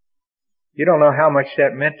them. You don't know how much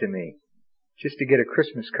that meant to me, just to get a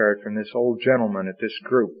Christmas card from this old gentleman at this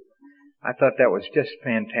group. I thought that was just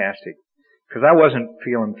fantastic, because I wasn't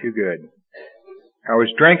feeling too good. I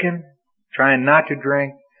was drinking, trying not to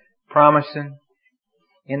drink, promising.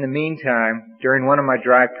 In the meantime, during one of my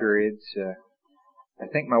dry periods, I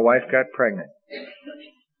think my wife got pregnant.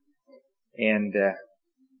 And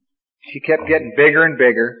she kept getting bigger and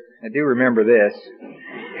bigger. I do remember this.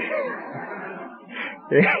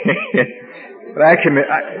 But I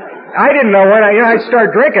didn't know when I'd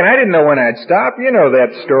start drinking. I didn't know when I'd stop. You know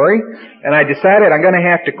that story. And I decided I'm going to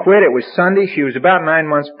have to quit. It was Sunday. She was about 9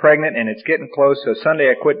 months pregnant, and it's getting close. So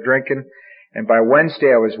Sunday I quit drinking. And by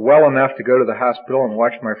Wednesday I was well enough to go to the hospital and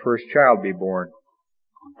watch my first child be born.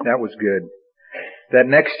 That was good. That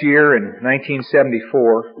next year in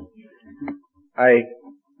 1974, I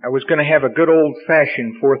was going to have a good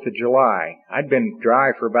old-fashioned 4th of July. I'd been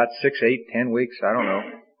dry for about 6, 8, 10 weeks. I don't know.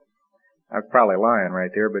 I'm probably lying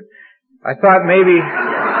right there, but I thought maybe...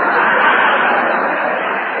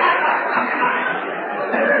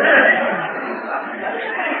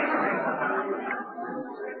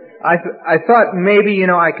 I thought maybe,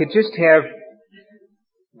 I could just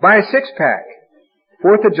buy a 6-pack.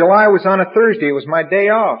 4th of July was on a Thursday. It was my day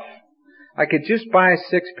off. I could just buy a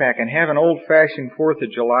 6-pack and have an old-fashioned 4th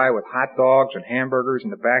of July with hot dogs and hamburgers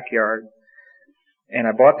in the backyard. And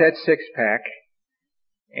I bought that 6-pack.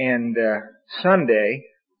 And Sunday,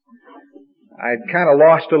 I'd kind of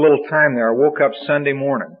lost a little time there. I woke up Sunday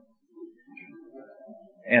morning.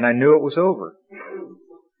 And I knew it was over.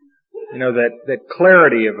 That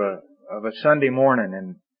clarity of a Sunday morning,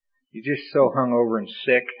 and you're just so hungover and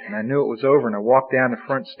sick, and I knew it was over, and I walked down the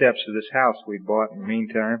front steps of this house we'd bought in the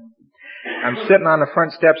meantime. I'm sitting on the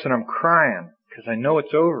front steps and I'm crying, because I know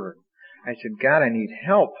it's over. I said, God, I need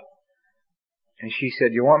help. And she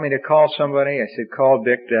said, you want me to call somebody? I said, call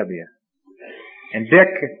Dick W. And Dick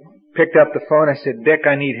picked up the phone. I said, Dick,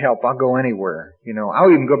 I need help. I'll go anywhere.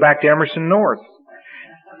 I'll even go back to Emerson North.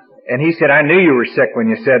 And he said, I knew you were sick when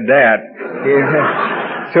you said that.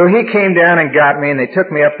 So he came down and got me, and they took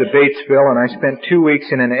me up to Batesville, and I spent 2 weeks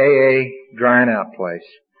in an AA drying out place.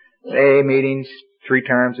 AA meetings 2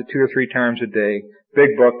 or 3 times a day.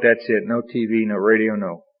 Big book, that's it. No TV, no radio,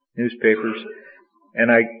 no newspapers. And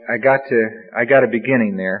I got a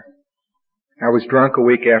beginning there. I was drunk a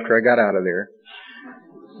week after I got out of there.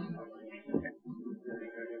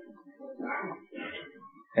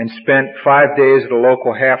 And spent 5 days at a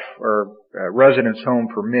local residence home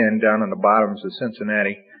for men down in the bottoms of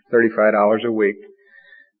Cincinnati, $35 a week.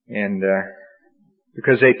 And,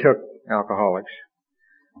 because they took alcoholics.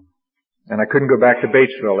 And I couldn't go back to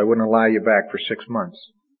Batesville. They wouldn't allow you back for 6 months.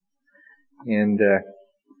 And,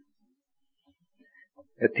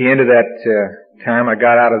 at the end of that, time, I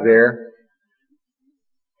got out of there.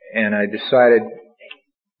 And I decided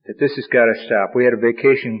that this has got to stop. We had a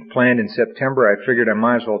vacation planned in September. I figured I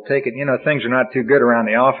might as well take it. Things are not too good around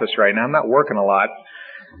the office right now. I'm not working a lot.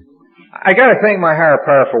 I got to thank my higher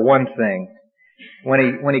power for one thing.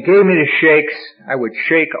 When he gave me the shakes, I would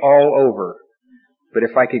shake all over. But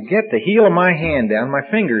if I could get the heel of my hand down, my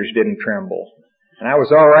fingers didn't tremble. And I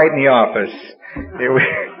was all right in the office.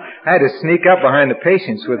 I had to sneak up behind the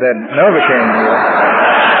patients with that Novocaine wheel.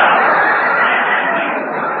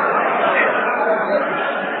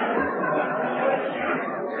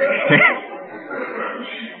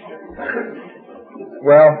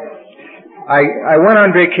 Well, I went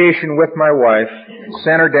on vacation with my wife,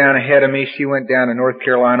 sent her down ahead of me. She went down to North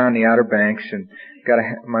Carolina on the Outer Banks, and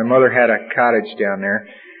my mother had a cottage down there.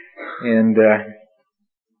 And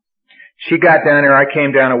she got down there. I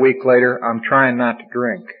came down a week later. I'm trying not to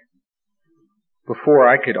drink. Before,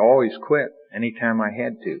 I could always quit anytime I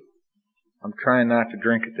had to. I'm trying not to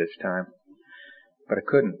drink at this time. But I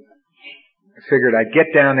couldn't. I figured I'd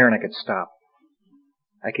get down there and I could stop.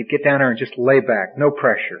 I could get down there and just lay back. No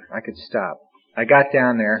pressure. I could stop. I got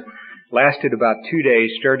down there, lasted about 2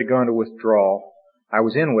 days, started going to withdrawal. I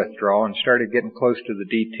was in withdrawal and started getting close to the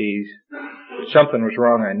DTs. Something was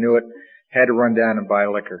wrong. I knew it. Had to run down and buy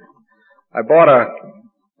liquor. I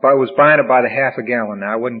was buying it by the half a gallon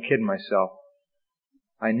now. I wasn't kidding myself.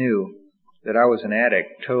 I knew that I was an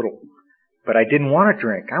addict, total. But I didn't want to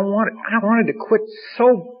drink. I wanted to quit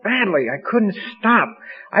so badly. I couldn't stop.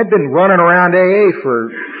 I'd been running around AA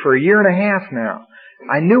for a year and a half now.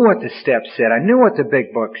 I knew what the steps said. I knew what the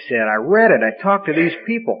big book said. I read it. I talked to these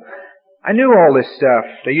people. I knew all this stuff.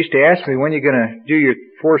 They used to ask me, when you going to do your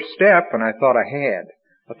fourth step? And I thought I had.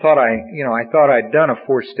 I thought I'd done a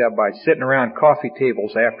fourth step by sitting around coffee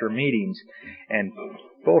tables after meetings and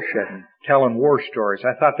bullshitting, telling war stories.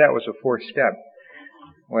 I thought that was a fourth step.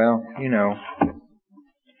 Well,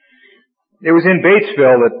 it was in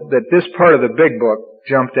Batesville that this part of the big book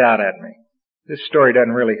jumped out at me. This story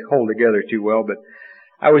doesn't really hold together too well, but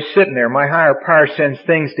I was sitting there. My higher power sends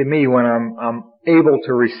things to me when I'm able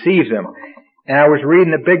to receive them. And I was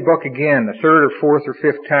reading the big book again, the third or fourth or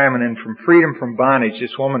fifth time, and then from Freedom from Bondage,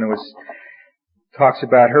 this woman talks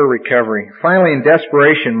about her recovery. Finally, in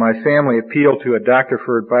desperation, my family appealed to a doctor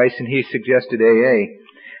for advice, and he suggested AA.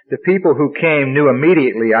 The people who came knew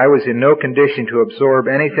immediately I was in no condition to absorb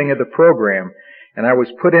anything of the program, and I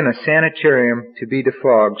was put in a sanitarium to be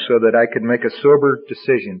defogged so that I could make a sober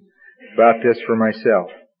decision about this for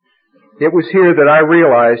myself. It was here that I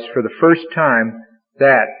realized for the first time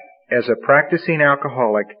that, as a practicing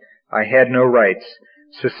alcoholic, I had no rights.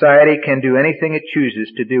 Society can do anything it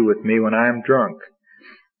chooses to do with me when I am drunk.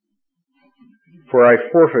 For I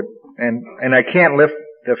forfeit, and I can't lift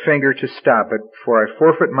a finger to stop it, for I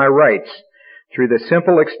forfeit my rights through the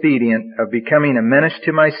simple expedient of becoming a menace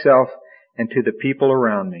to myself and to the people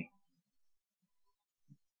around me.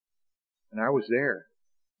 And I was there.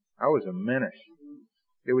 I was a menace.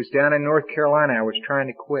 It was down in North Carolina. I was trying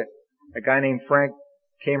to quit. A guy named Frank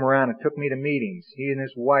came around and took me to meetings. He and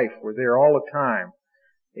his wife were there all the time.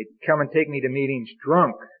 They'd come and take me to meetings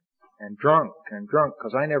drunk,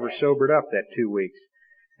 because I never sobered up that 2 weeks.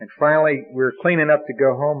 And finally, we were cleaning up to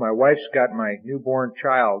go home. My wife's got my newborn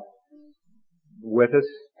child with us.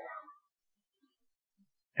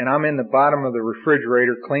 And I'm in the bottom of the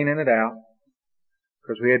refrigerator cleaning it out,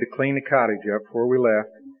 because we had to clean the cottage up before we left.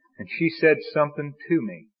 And she said something to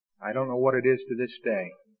me. I don't know what it is to this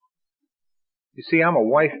day. You see, I'm a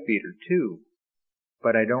wife beater too,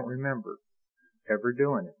 but I don't remember ever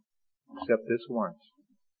doing it, except this once.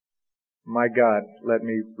 My God, let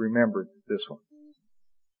me remember this one.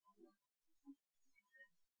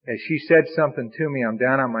 As she said something to me, I'm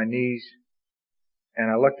down on my knees, and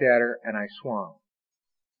I looked at her, and I swung.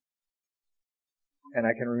 And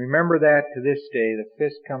I can remember that to this day, the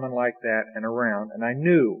fist coming like that and around, and I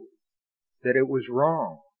knew that it was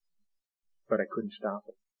wrong, but I couldn't stop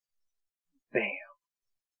it. Bam!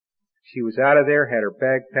 She was out of there, had her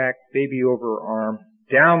bag packed, baby over her arm,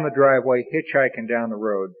 down the driveway, hitchhiking down the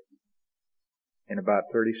road in about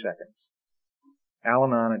 30 seconds.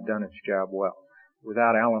 Al-Anon had done its job well.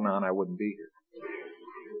 Without Al-Anon, I wouldn't be here.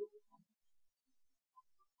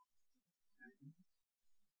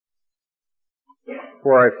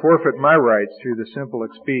 For I forfeit my rights through the simple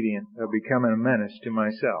expedient of becoming a menace to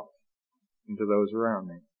myself and to those around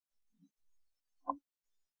me.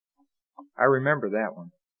 I remember that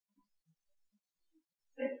one.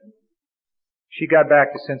 She got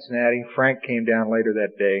back to Cincinnati. Frank came down later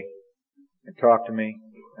that day and talked to me,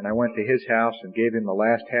 and I went to his house and gave him the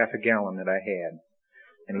last half a gallon that I had.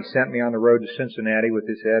 And he sent me on the road to Cincinnati with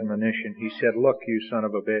this admonition. He said, "Look, you son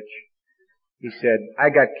of a bitch." He said, "I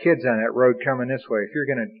got kids on that road coming this way. If you're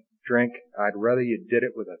going to drink, I'd rather you did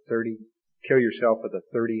it with kill yourself with a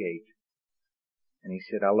 38. And he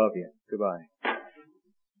said, "I love you. Goodbye."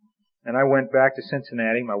 And I went back to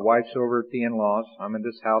Cincinnati. My wife's over at the in-laws. I'm in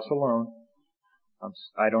this house alone.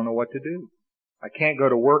 I don't know what to do. I can't go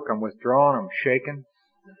to work. I'm withdrawn. I'm shaking.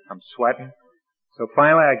 I'm sweating. So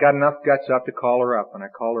finally I got enough guts up to call her up. And I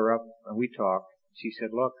called her up and we talked. She said,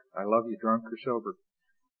 "Look, I love you drunk or sober,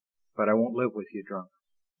 but I won't live with you drunk."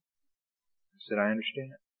 I said, "I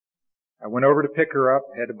understand." I went over to pick her up,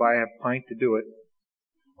 had to buy a pint to do it.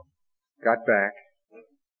 Got back,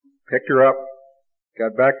 picked her up,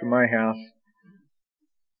 got back to my house,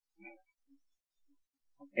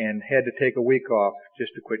 and had to take a week off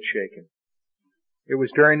just to quit shaking. It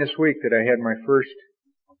was during this week that I had my first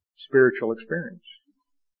spiritual experience.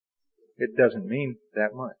 It doesn't mean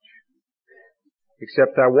that much.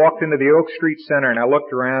 Except I walked into the Oak Street Center and I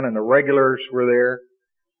looked around and the regulars were there.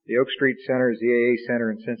 The Oak Street Center is the AA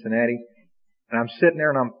Center in Cincinnati. And I'm sitting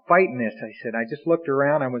there and I'm fighting this. I said, I just looked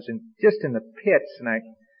around. I was just in the pits and I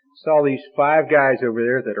saw these 5 guys over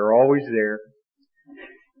there that are always there.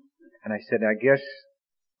 And I said, I guess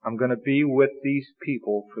I'm going to be with these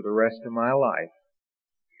people for the rest of my life.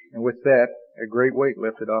 And with that, a great weight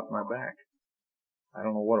lifted off my back. I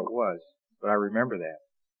don't know what it was, but I remember that.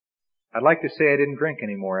 I'd like to say I didn't drink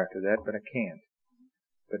anymore after that, but I can't.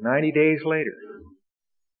 But 90 days later,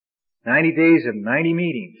 90 days of 90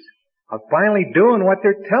 meetings, I'm finally doing what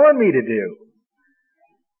they're telling me to do.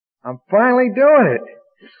 I'm finally doing it.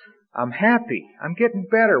 I'm happy. I'm getting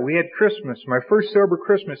better. We had Christmas, my first sober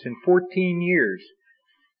Christmas in 14 years.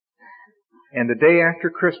 And the day after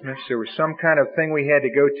Christmas, there was some kind of thing we had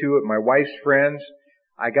to go to at my wife's friends.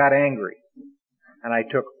 I got angry. And I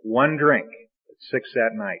took one drink at 6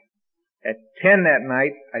 that night. At 10 that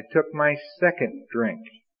night, I took my second drink.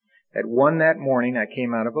 At 1 that morning, I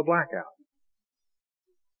came out of a blackout.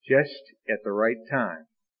 Just at the right time.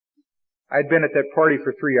 I'd been at that party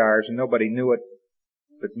for 3 hours and nobody knew it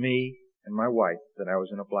but me and my wife that I was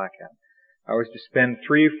in a blackout. I was to spend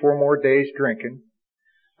 3 or 4 more days drinking.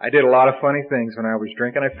 I did a lot of funny things when I was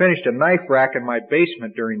drinking. I finished a knife rack in my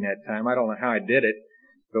basement during that time. I don't know how I did it,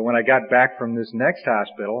 but when I got back from this next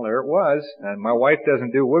hospital, there it was. And my wife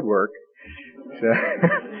doesn't do woodwork. So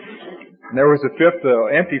and there was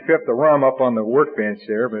empty fifth of rum up on the workbench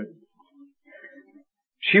there, but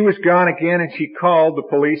she was gone again, and she called the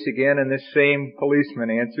police again, and this same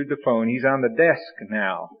policeman answered the phone. He's on the desk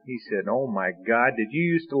now. He said, "Oh my God, did you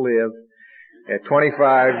used to live at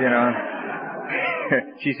 25, you know?"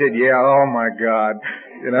 She said, "Yeah, oh my God,"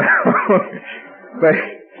 you know.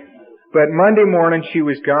 But Monday morning she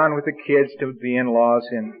was gone with the kids to the in-laws,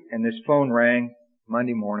 and this phone rang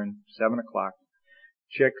Monday morning, 7 o'clock.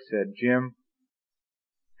 Chick said, "Jim,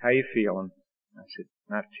 how you feeling?" I said,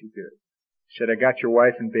 "Not too good." He said, "I got your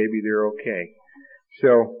wife and baby, they're okay."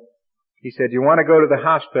 So he said, "You want to go to the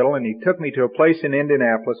hospital?" And he took me to a place in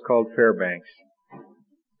Indianapolis called Fairbanks.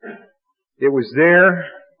 It was there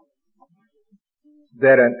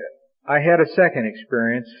that I had a second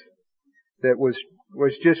experience that was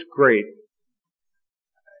just great.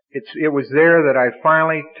 It was there that I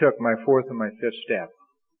finally took my fourth and my fifth step.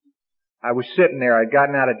 I was sitting there. I'd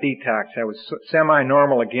gotten out of detox. I was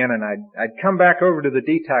semi-normal again, and I'd come back over to the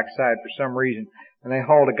detox side for some reason, and they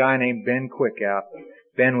hauled a guy named Ben Quick out.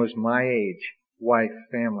 Ben was my age, wife,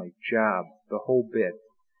 family, job, the whole bit.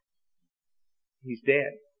 He's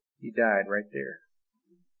dead. He died right there.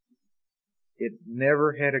 It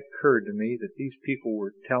never had occurred to me that these people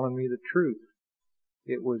were telling me the truth.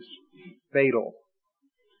 It was fatal.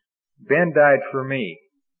 Ben died for me.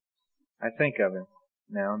 I think of him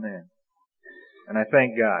now and then. And I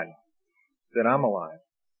thank God that I'm alive.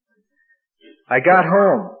 I got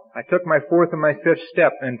home. I took my fourth and my fifth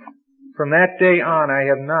step, and from that day on, I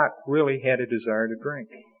have not really had a desire to drink.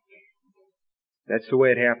 That's the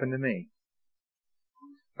way it happened to me.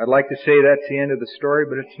 I'd like to say that's the end of the story,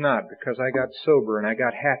 but it's not, because I got sober and I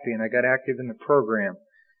got happy and I got active in the program.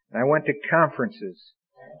 And I went to conferences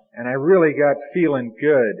and I really got feeling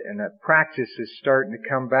good, and that practice is starting to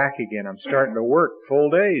come back again. I'm starting to work full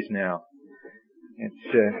days now. It's,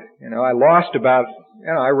 I lost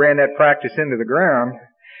I ran that practice into the ground,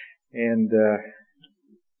 and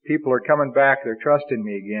people are coming back. They're trusting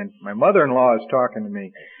me again. My mother-in-law is talking to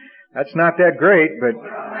me. That's not that great, but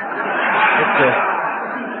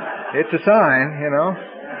it's a sign, you know.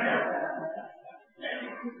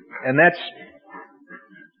 And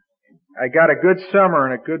I got a good summer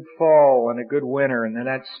and a good fall and a good winter, and then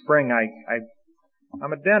that spring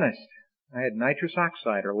I'm a dentist. I had nitrous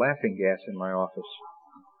oxide or laughing gas in my office.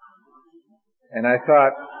 And I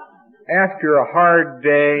thought, after a hard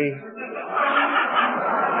day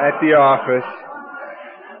at the office,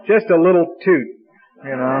 just a little toot,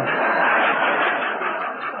 you know.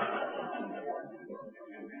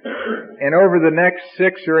 And over the next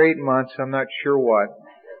 6 or 8 months, I'm not sure what,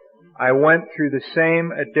 I went through the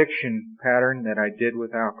same addiction pattern that I did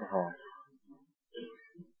with alcohol.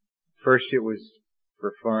 First it was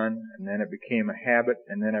for fun, and then it became a habit,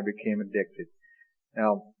 and then I became addicted.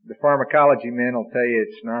 Now, the pharmacology men will tell you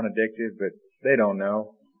it's non-addictive, but they don't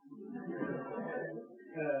know.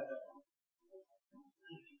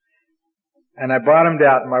 And I bottomed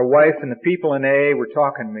out. My wife and the people in AA were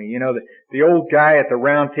talking to me. You know, the old guy at the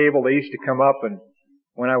round table, they used to come up and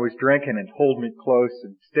when I was drinking and hold me close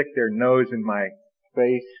and stick their nose in my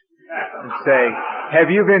face and say, "Have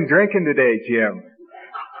you been drinking today, Jim?"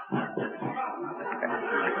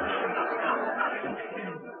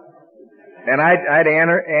 And I'd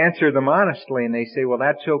answer them honestly, and they say, "Well,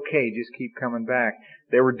 that's okay. Just keep coming back."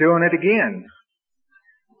 They were doing it again.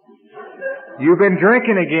 "You've been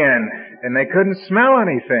drinking again," and they couldn't smell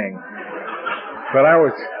anything. But I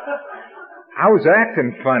was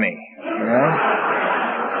acting funny, you know.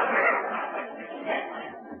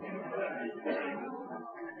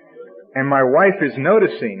 And my wife is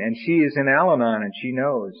noticing, and she is in Al-Anon, and she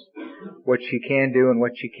knows what she can do and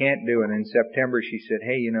what she can't do. And in September she said,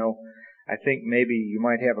 "Hey, you know, I think maybe you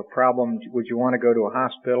might have a problem. Would you want to go to a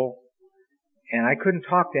hospital?" And I couldn't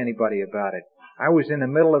talk to anybody about it. I was in the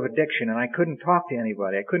middle of addiction, and I couldn't talk to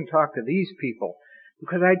anybody. I couldn't talk to these people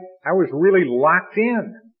because I was really locked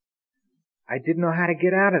in. I didn't know how to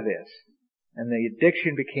get out of this. And the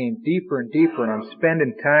addiction became deeper and deeper, and I'm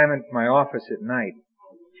spending time in my office at night.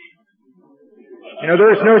 You know,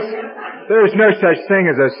 there is no such thing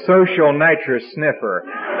as a social nitrous sniffer.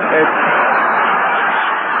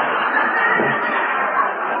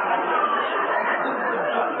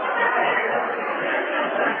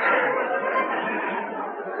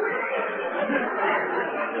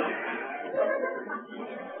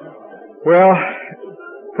 Well,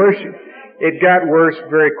 first, it got worse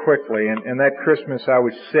very quickly, and that Christmas I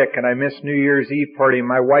was sick, and I missed New Year's Eve party.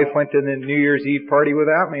 My wife went to the New Year's Eve party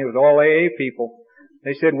without me. It was all AA people.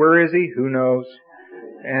 They said, "Where is he?" "Who knows?"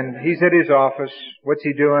 "And he's at his office." "What's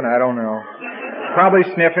he doing?" "I don't know." "Probably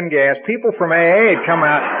sniffing gas." People from AA had come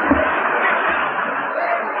out.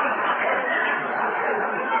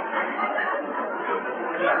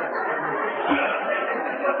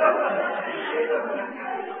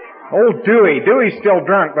 Old Dewey's still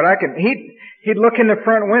drunk, but he'd look in the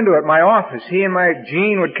front window at my office. He and my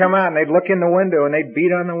Gene would come out and they'd look in the window and they'd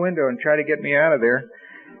beat on the window and try to get me out of there.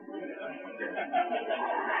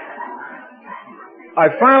 I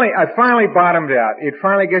finally bottomed out. It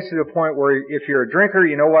finally gets to the point where if you're a drinker,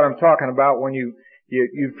 you know what I'm talking about when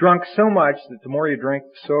you've drunk so much that the more you drink,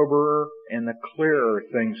 the soberer and the clearer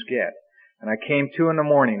things get. And I came 2 in the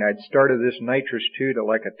morning. I'd started this nitrous 2 to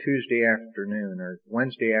like a Tuesday afternoon or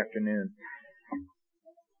Wednesday afternoon.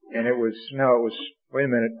 And it was wait a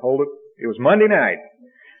minute, hold it. It was Monday night.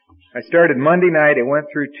 I started Monday night, it went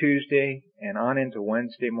through Tuesday and on into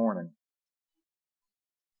Wednesday morning.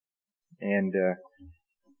 And,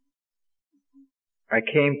 I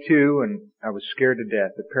came to and I was scared to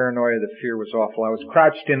death. The paranoia, the fear was awful. I was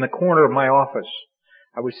crouched in the corner of my office.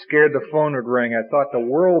 I was scared the phone would ring. I thought the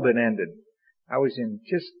world had ended. I was in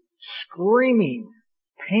just screaming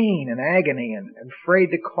pain and agony and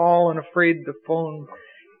afraid to call and afraid the phone.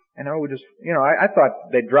 And I would just, I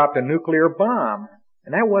thought they'd dropped a nuclear bomb.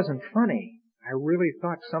 And that wasn't funny. I really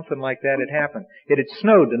thought something like that had happened. It had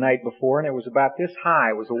snowed the night before and it was about this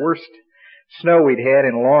high. It was the worst snow we'd had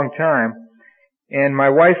in a long time. And my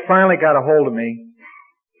wife finally got a hold of me.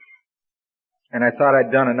 And I thought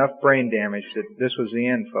I'd done enough brain damage that this was the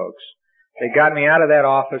end, folks. They got me out of that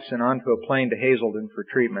office and onto a plane to Hazelden for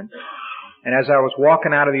treatment. And as I was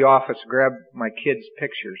walking out of the office, I grabbed my kids'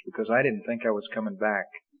 pictures because I didn't think I was coming back.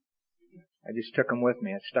 I just took them with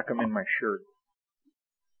me. I stuck them in my shirt.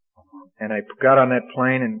 And I got on that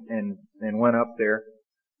plane and went up there.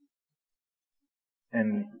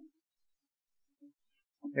 And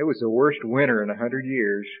it was the worst winter in 100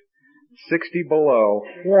 years. 60 below.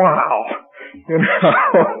 Wow!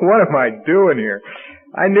 What am I doing here?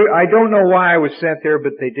 I don't know why I was sent there,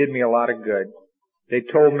 but they did me a lot of good. They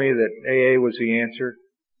told me that AA was the answer.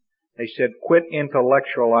 They said, quit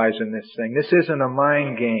intellectualizing this thing. This isn't a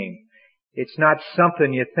mind game. It's not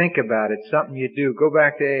something you think about. It's something you do. Go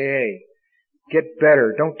back to AA. Get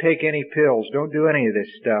better. Don't take any pills. Don't do any of this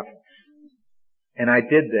stuff. And I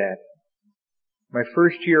did that. My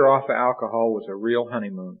first year off of alcohol was a real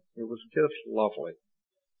honeymoon. It was just lovely.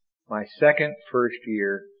 My first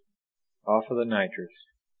year off of the nitrous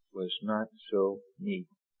was not so neat.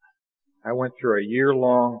 I went through a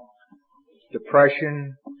year-long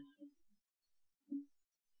depression.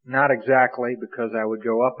 Not exactly, because I would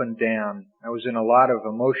go up and down. I was in a lot of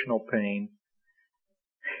emotional pain.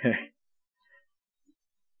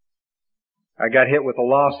 I got hit with a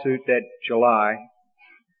lawsuit that July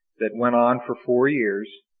that went on for 4 years.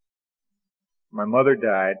 My mother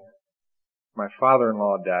died. My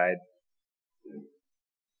father-in-law died.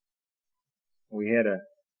 We had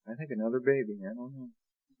I think another baby. I don't know.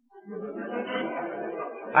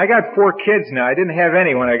 I got 4 kids now. I didn't have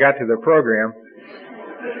any when I got to the program.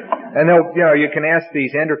 And you can ask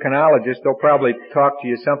these endocrinologists, they'll probably talk to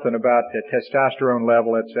you something about the testosterone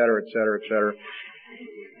level, et cetera, et cetera, et cetera.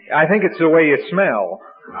 I think it's the way you smell.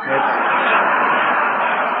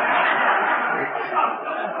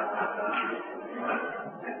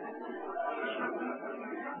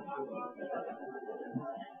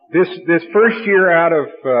 This first year out of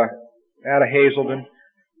Hazelden,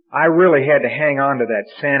 I really had to hang on to that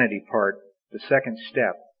sanity part, the second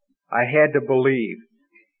step. I had to believe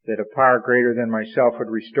that a power greater than myself would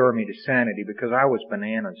restore me to sanity because I was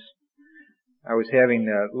bananas. I was having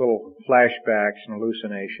little flashbacks and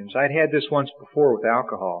hallucinations. I'd had this once before with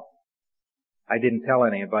alcohol. I didn't tell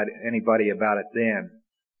anybody about it then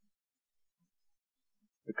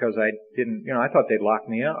because I thought they'd lock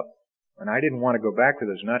me up. And I didn't want to go back to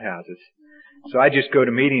those nut houses. So I just go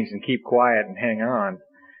to meetings and keep quiet and hang on.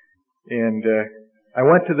 And I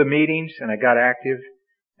went to the meetings and I got active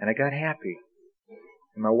and I got happy.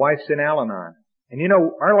 And my wife's in Al-Anon. And you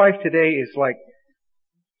know, our life today is like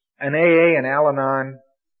an AA and Al-Anon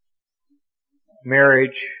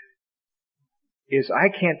marriage I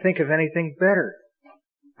can't think of anything better.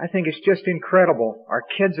 I think it's just incredible. Our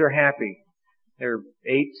kids are happy. They're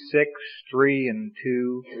 8, 6, 3, and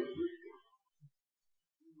 2.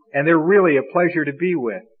 And they're really a pleasure to be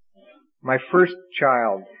with. My first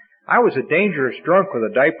child, I was a dangerous drunk with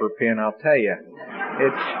a diaper pin, I'll tell you.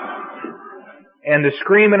 And the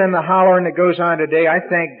screaming and the hollering that goes on today, I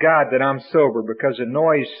thank God that I'm sober, because the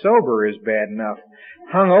noise sober is bad enough.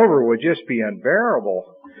 Hungover would just be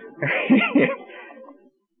unbearable.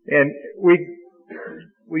 And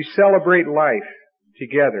we celebrate life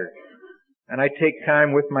together. And I take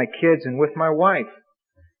time with my kids and with my wife.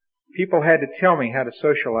 People had to tell me how to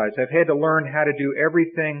socialize. I've had to learn how to do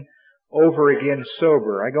everything over again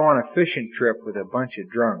sober. I go on a fishing trip with a bunch of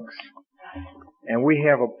drunks. And we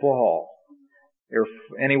have a ball. There are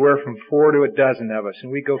anywhere from 4 to a dozen of us.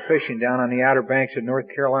 And we go fishing down on the Outer Banks of North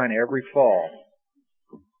Carolina every fall.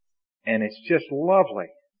 And it's just lovely.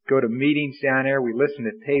 Go to meetings down there. We listen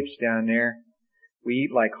to tapes down there. We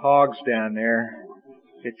eat like hogs down there.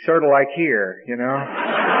 It's sort of like here, you know.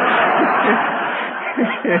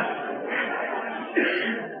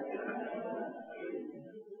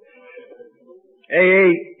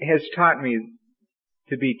 AA has taught me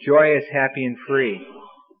to be joyous, happy, and free.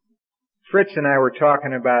 Fritz and I were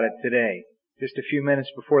talking about it today, just a few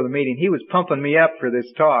minutes before the meeting. He was pumping me up for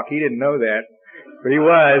this talk. He didn't know that, but he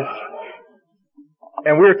was.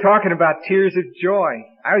 And we were talking about tears of joy.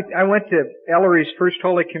 I went to Ellery's First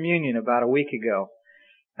Holy Communion about a week ago.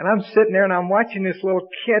 And I'm sitting there and I'm watching this little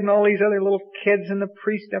kid and all these other little kids and the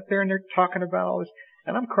priest up there, and they're talking about all this.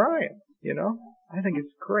 And I'm crying, you know. I think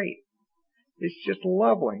it's great. It's just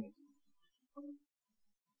lovely.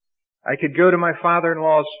 I could go to my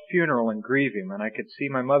father-in-law's funeral and grieve him, and I could see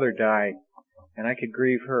my mother die, and I could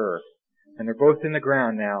grieve her. And they're both in the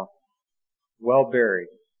ground now, well buried.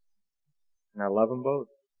 And I love them both,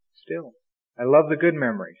 still. I love the good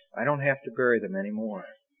memories. I don't have to bury them anymore.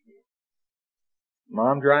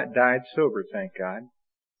 Mom died sober, thank God.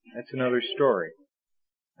 That's another story.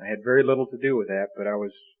 I had very little to do with that, but I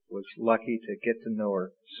was lucky to get to know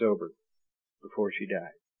her sober before she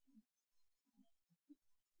died.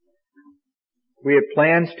 We had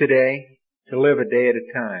plans today to live a day at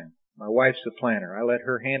a time. My wife's the planner. I let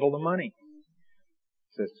her handle the money.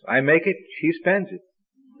 Says, I make it, she spends it.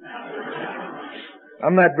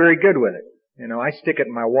 I'm not very good with it. You know, I stick it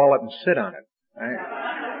in my wallet and sit on it.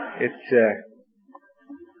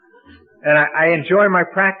 And I enjoy my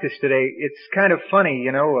practice today. It's kind of funny,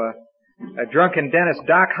 you know, a drunken dentist,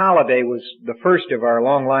 Doc Holliday, was the first of our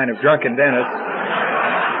long line of drunken dentists.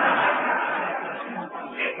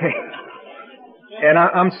 And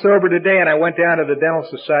I'm sober today, and I went down to the Dental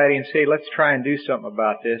Society and said, let's try and do something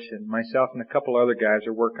about this. And myself and a couple other guys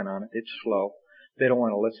are working on it. It's slow. They don't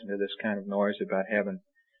want to listen to this kind of noise about having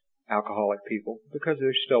alcoholic people, because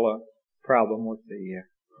there's still a problem with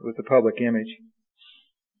the public image.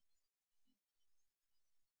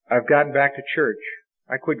 I've gotten back to church.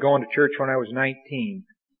 I quit going to church when I was 19.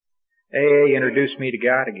 AA introduced me to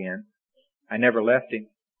God again. I never left Him.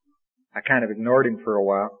 I kind of ignored Him for a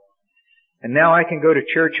while. And now I can go to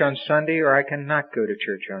church on Sunday, or I can not go to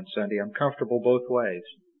church on Sunday. I'm comfortable both ways.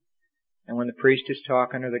 And when the priest is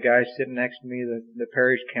talking, or the guy sitting next to me, the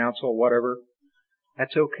parish council, whatever,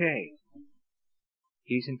 that's okay.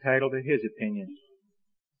 He's entitled to his opinion.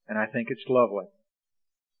 And I think it's lovely.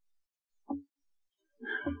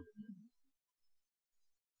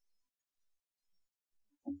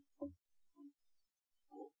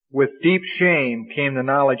 With deep shame came the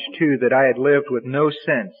knowledge, too, that I had lived with no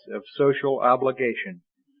sense of social obligation,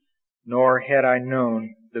 nor had I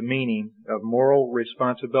known the meaning of moral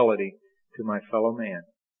responsibility to my fellow man.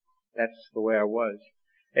 That's the way I was.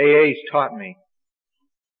 AA's taught me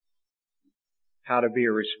how to be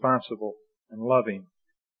a responsible and loving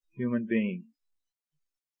human being.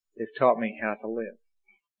 They've taught me how to live.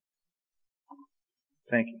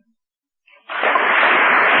 Thank you.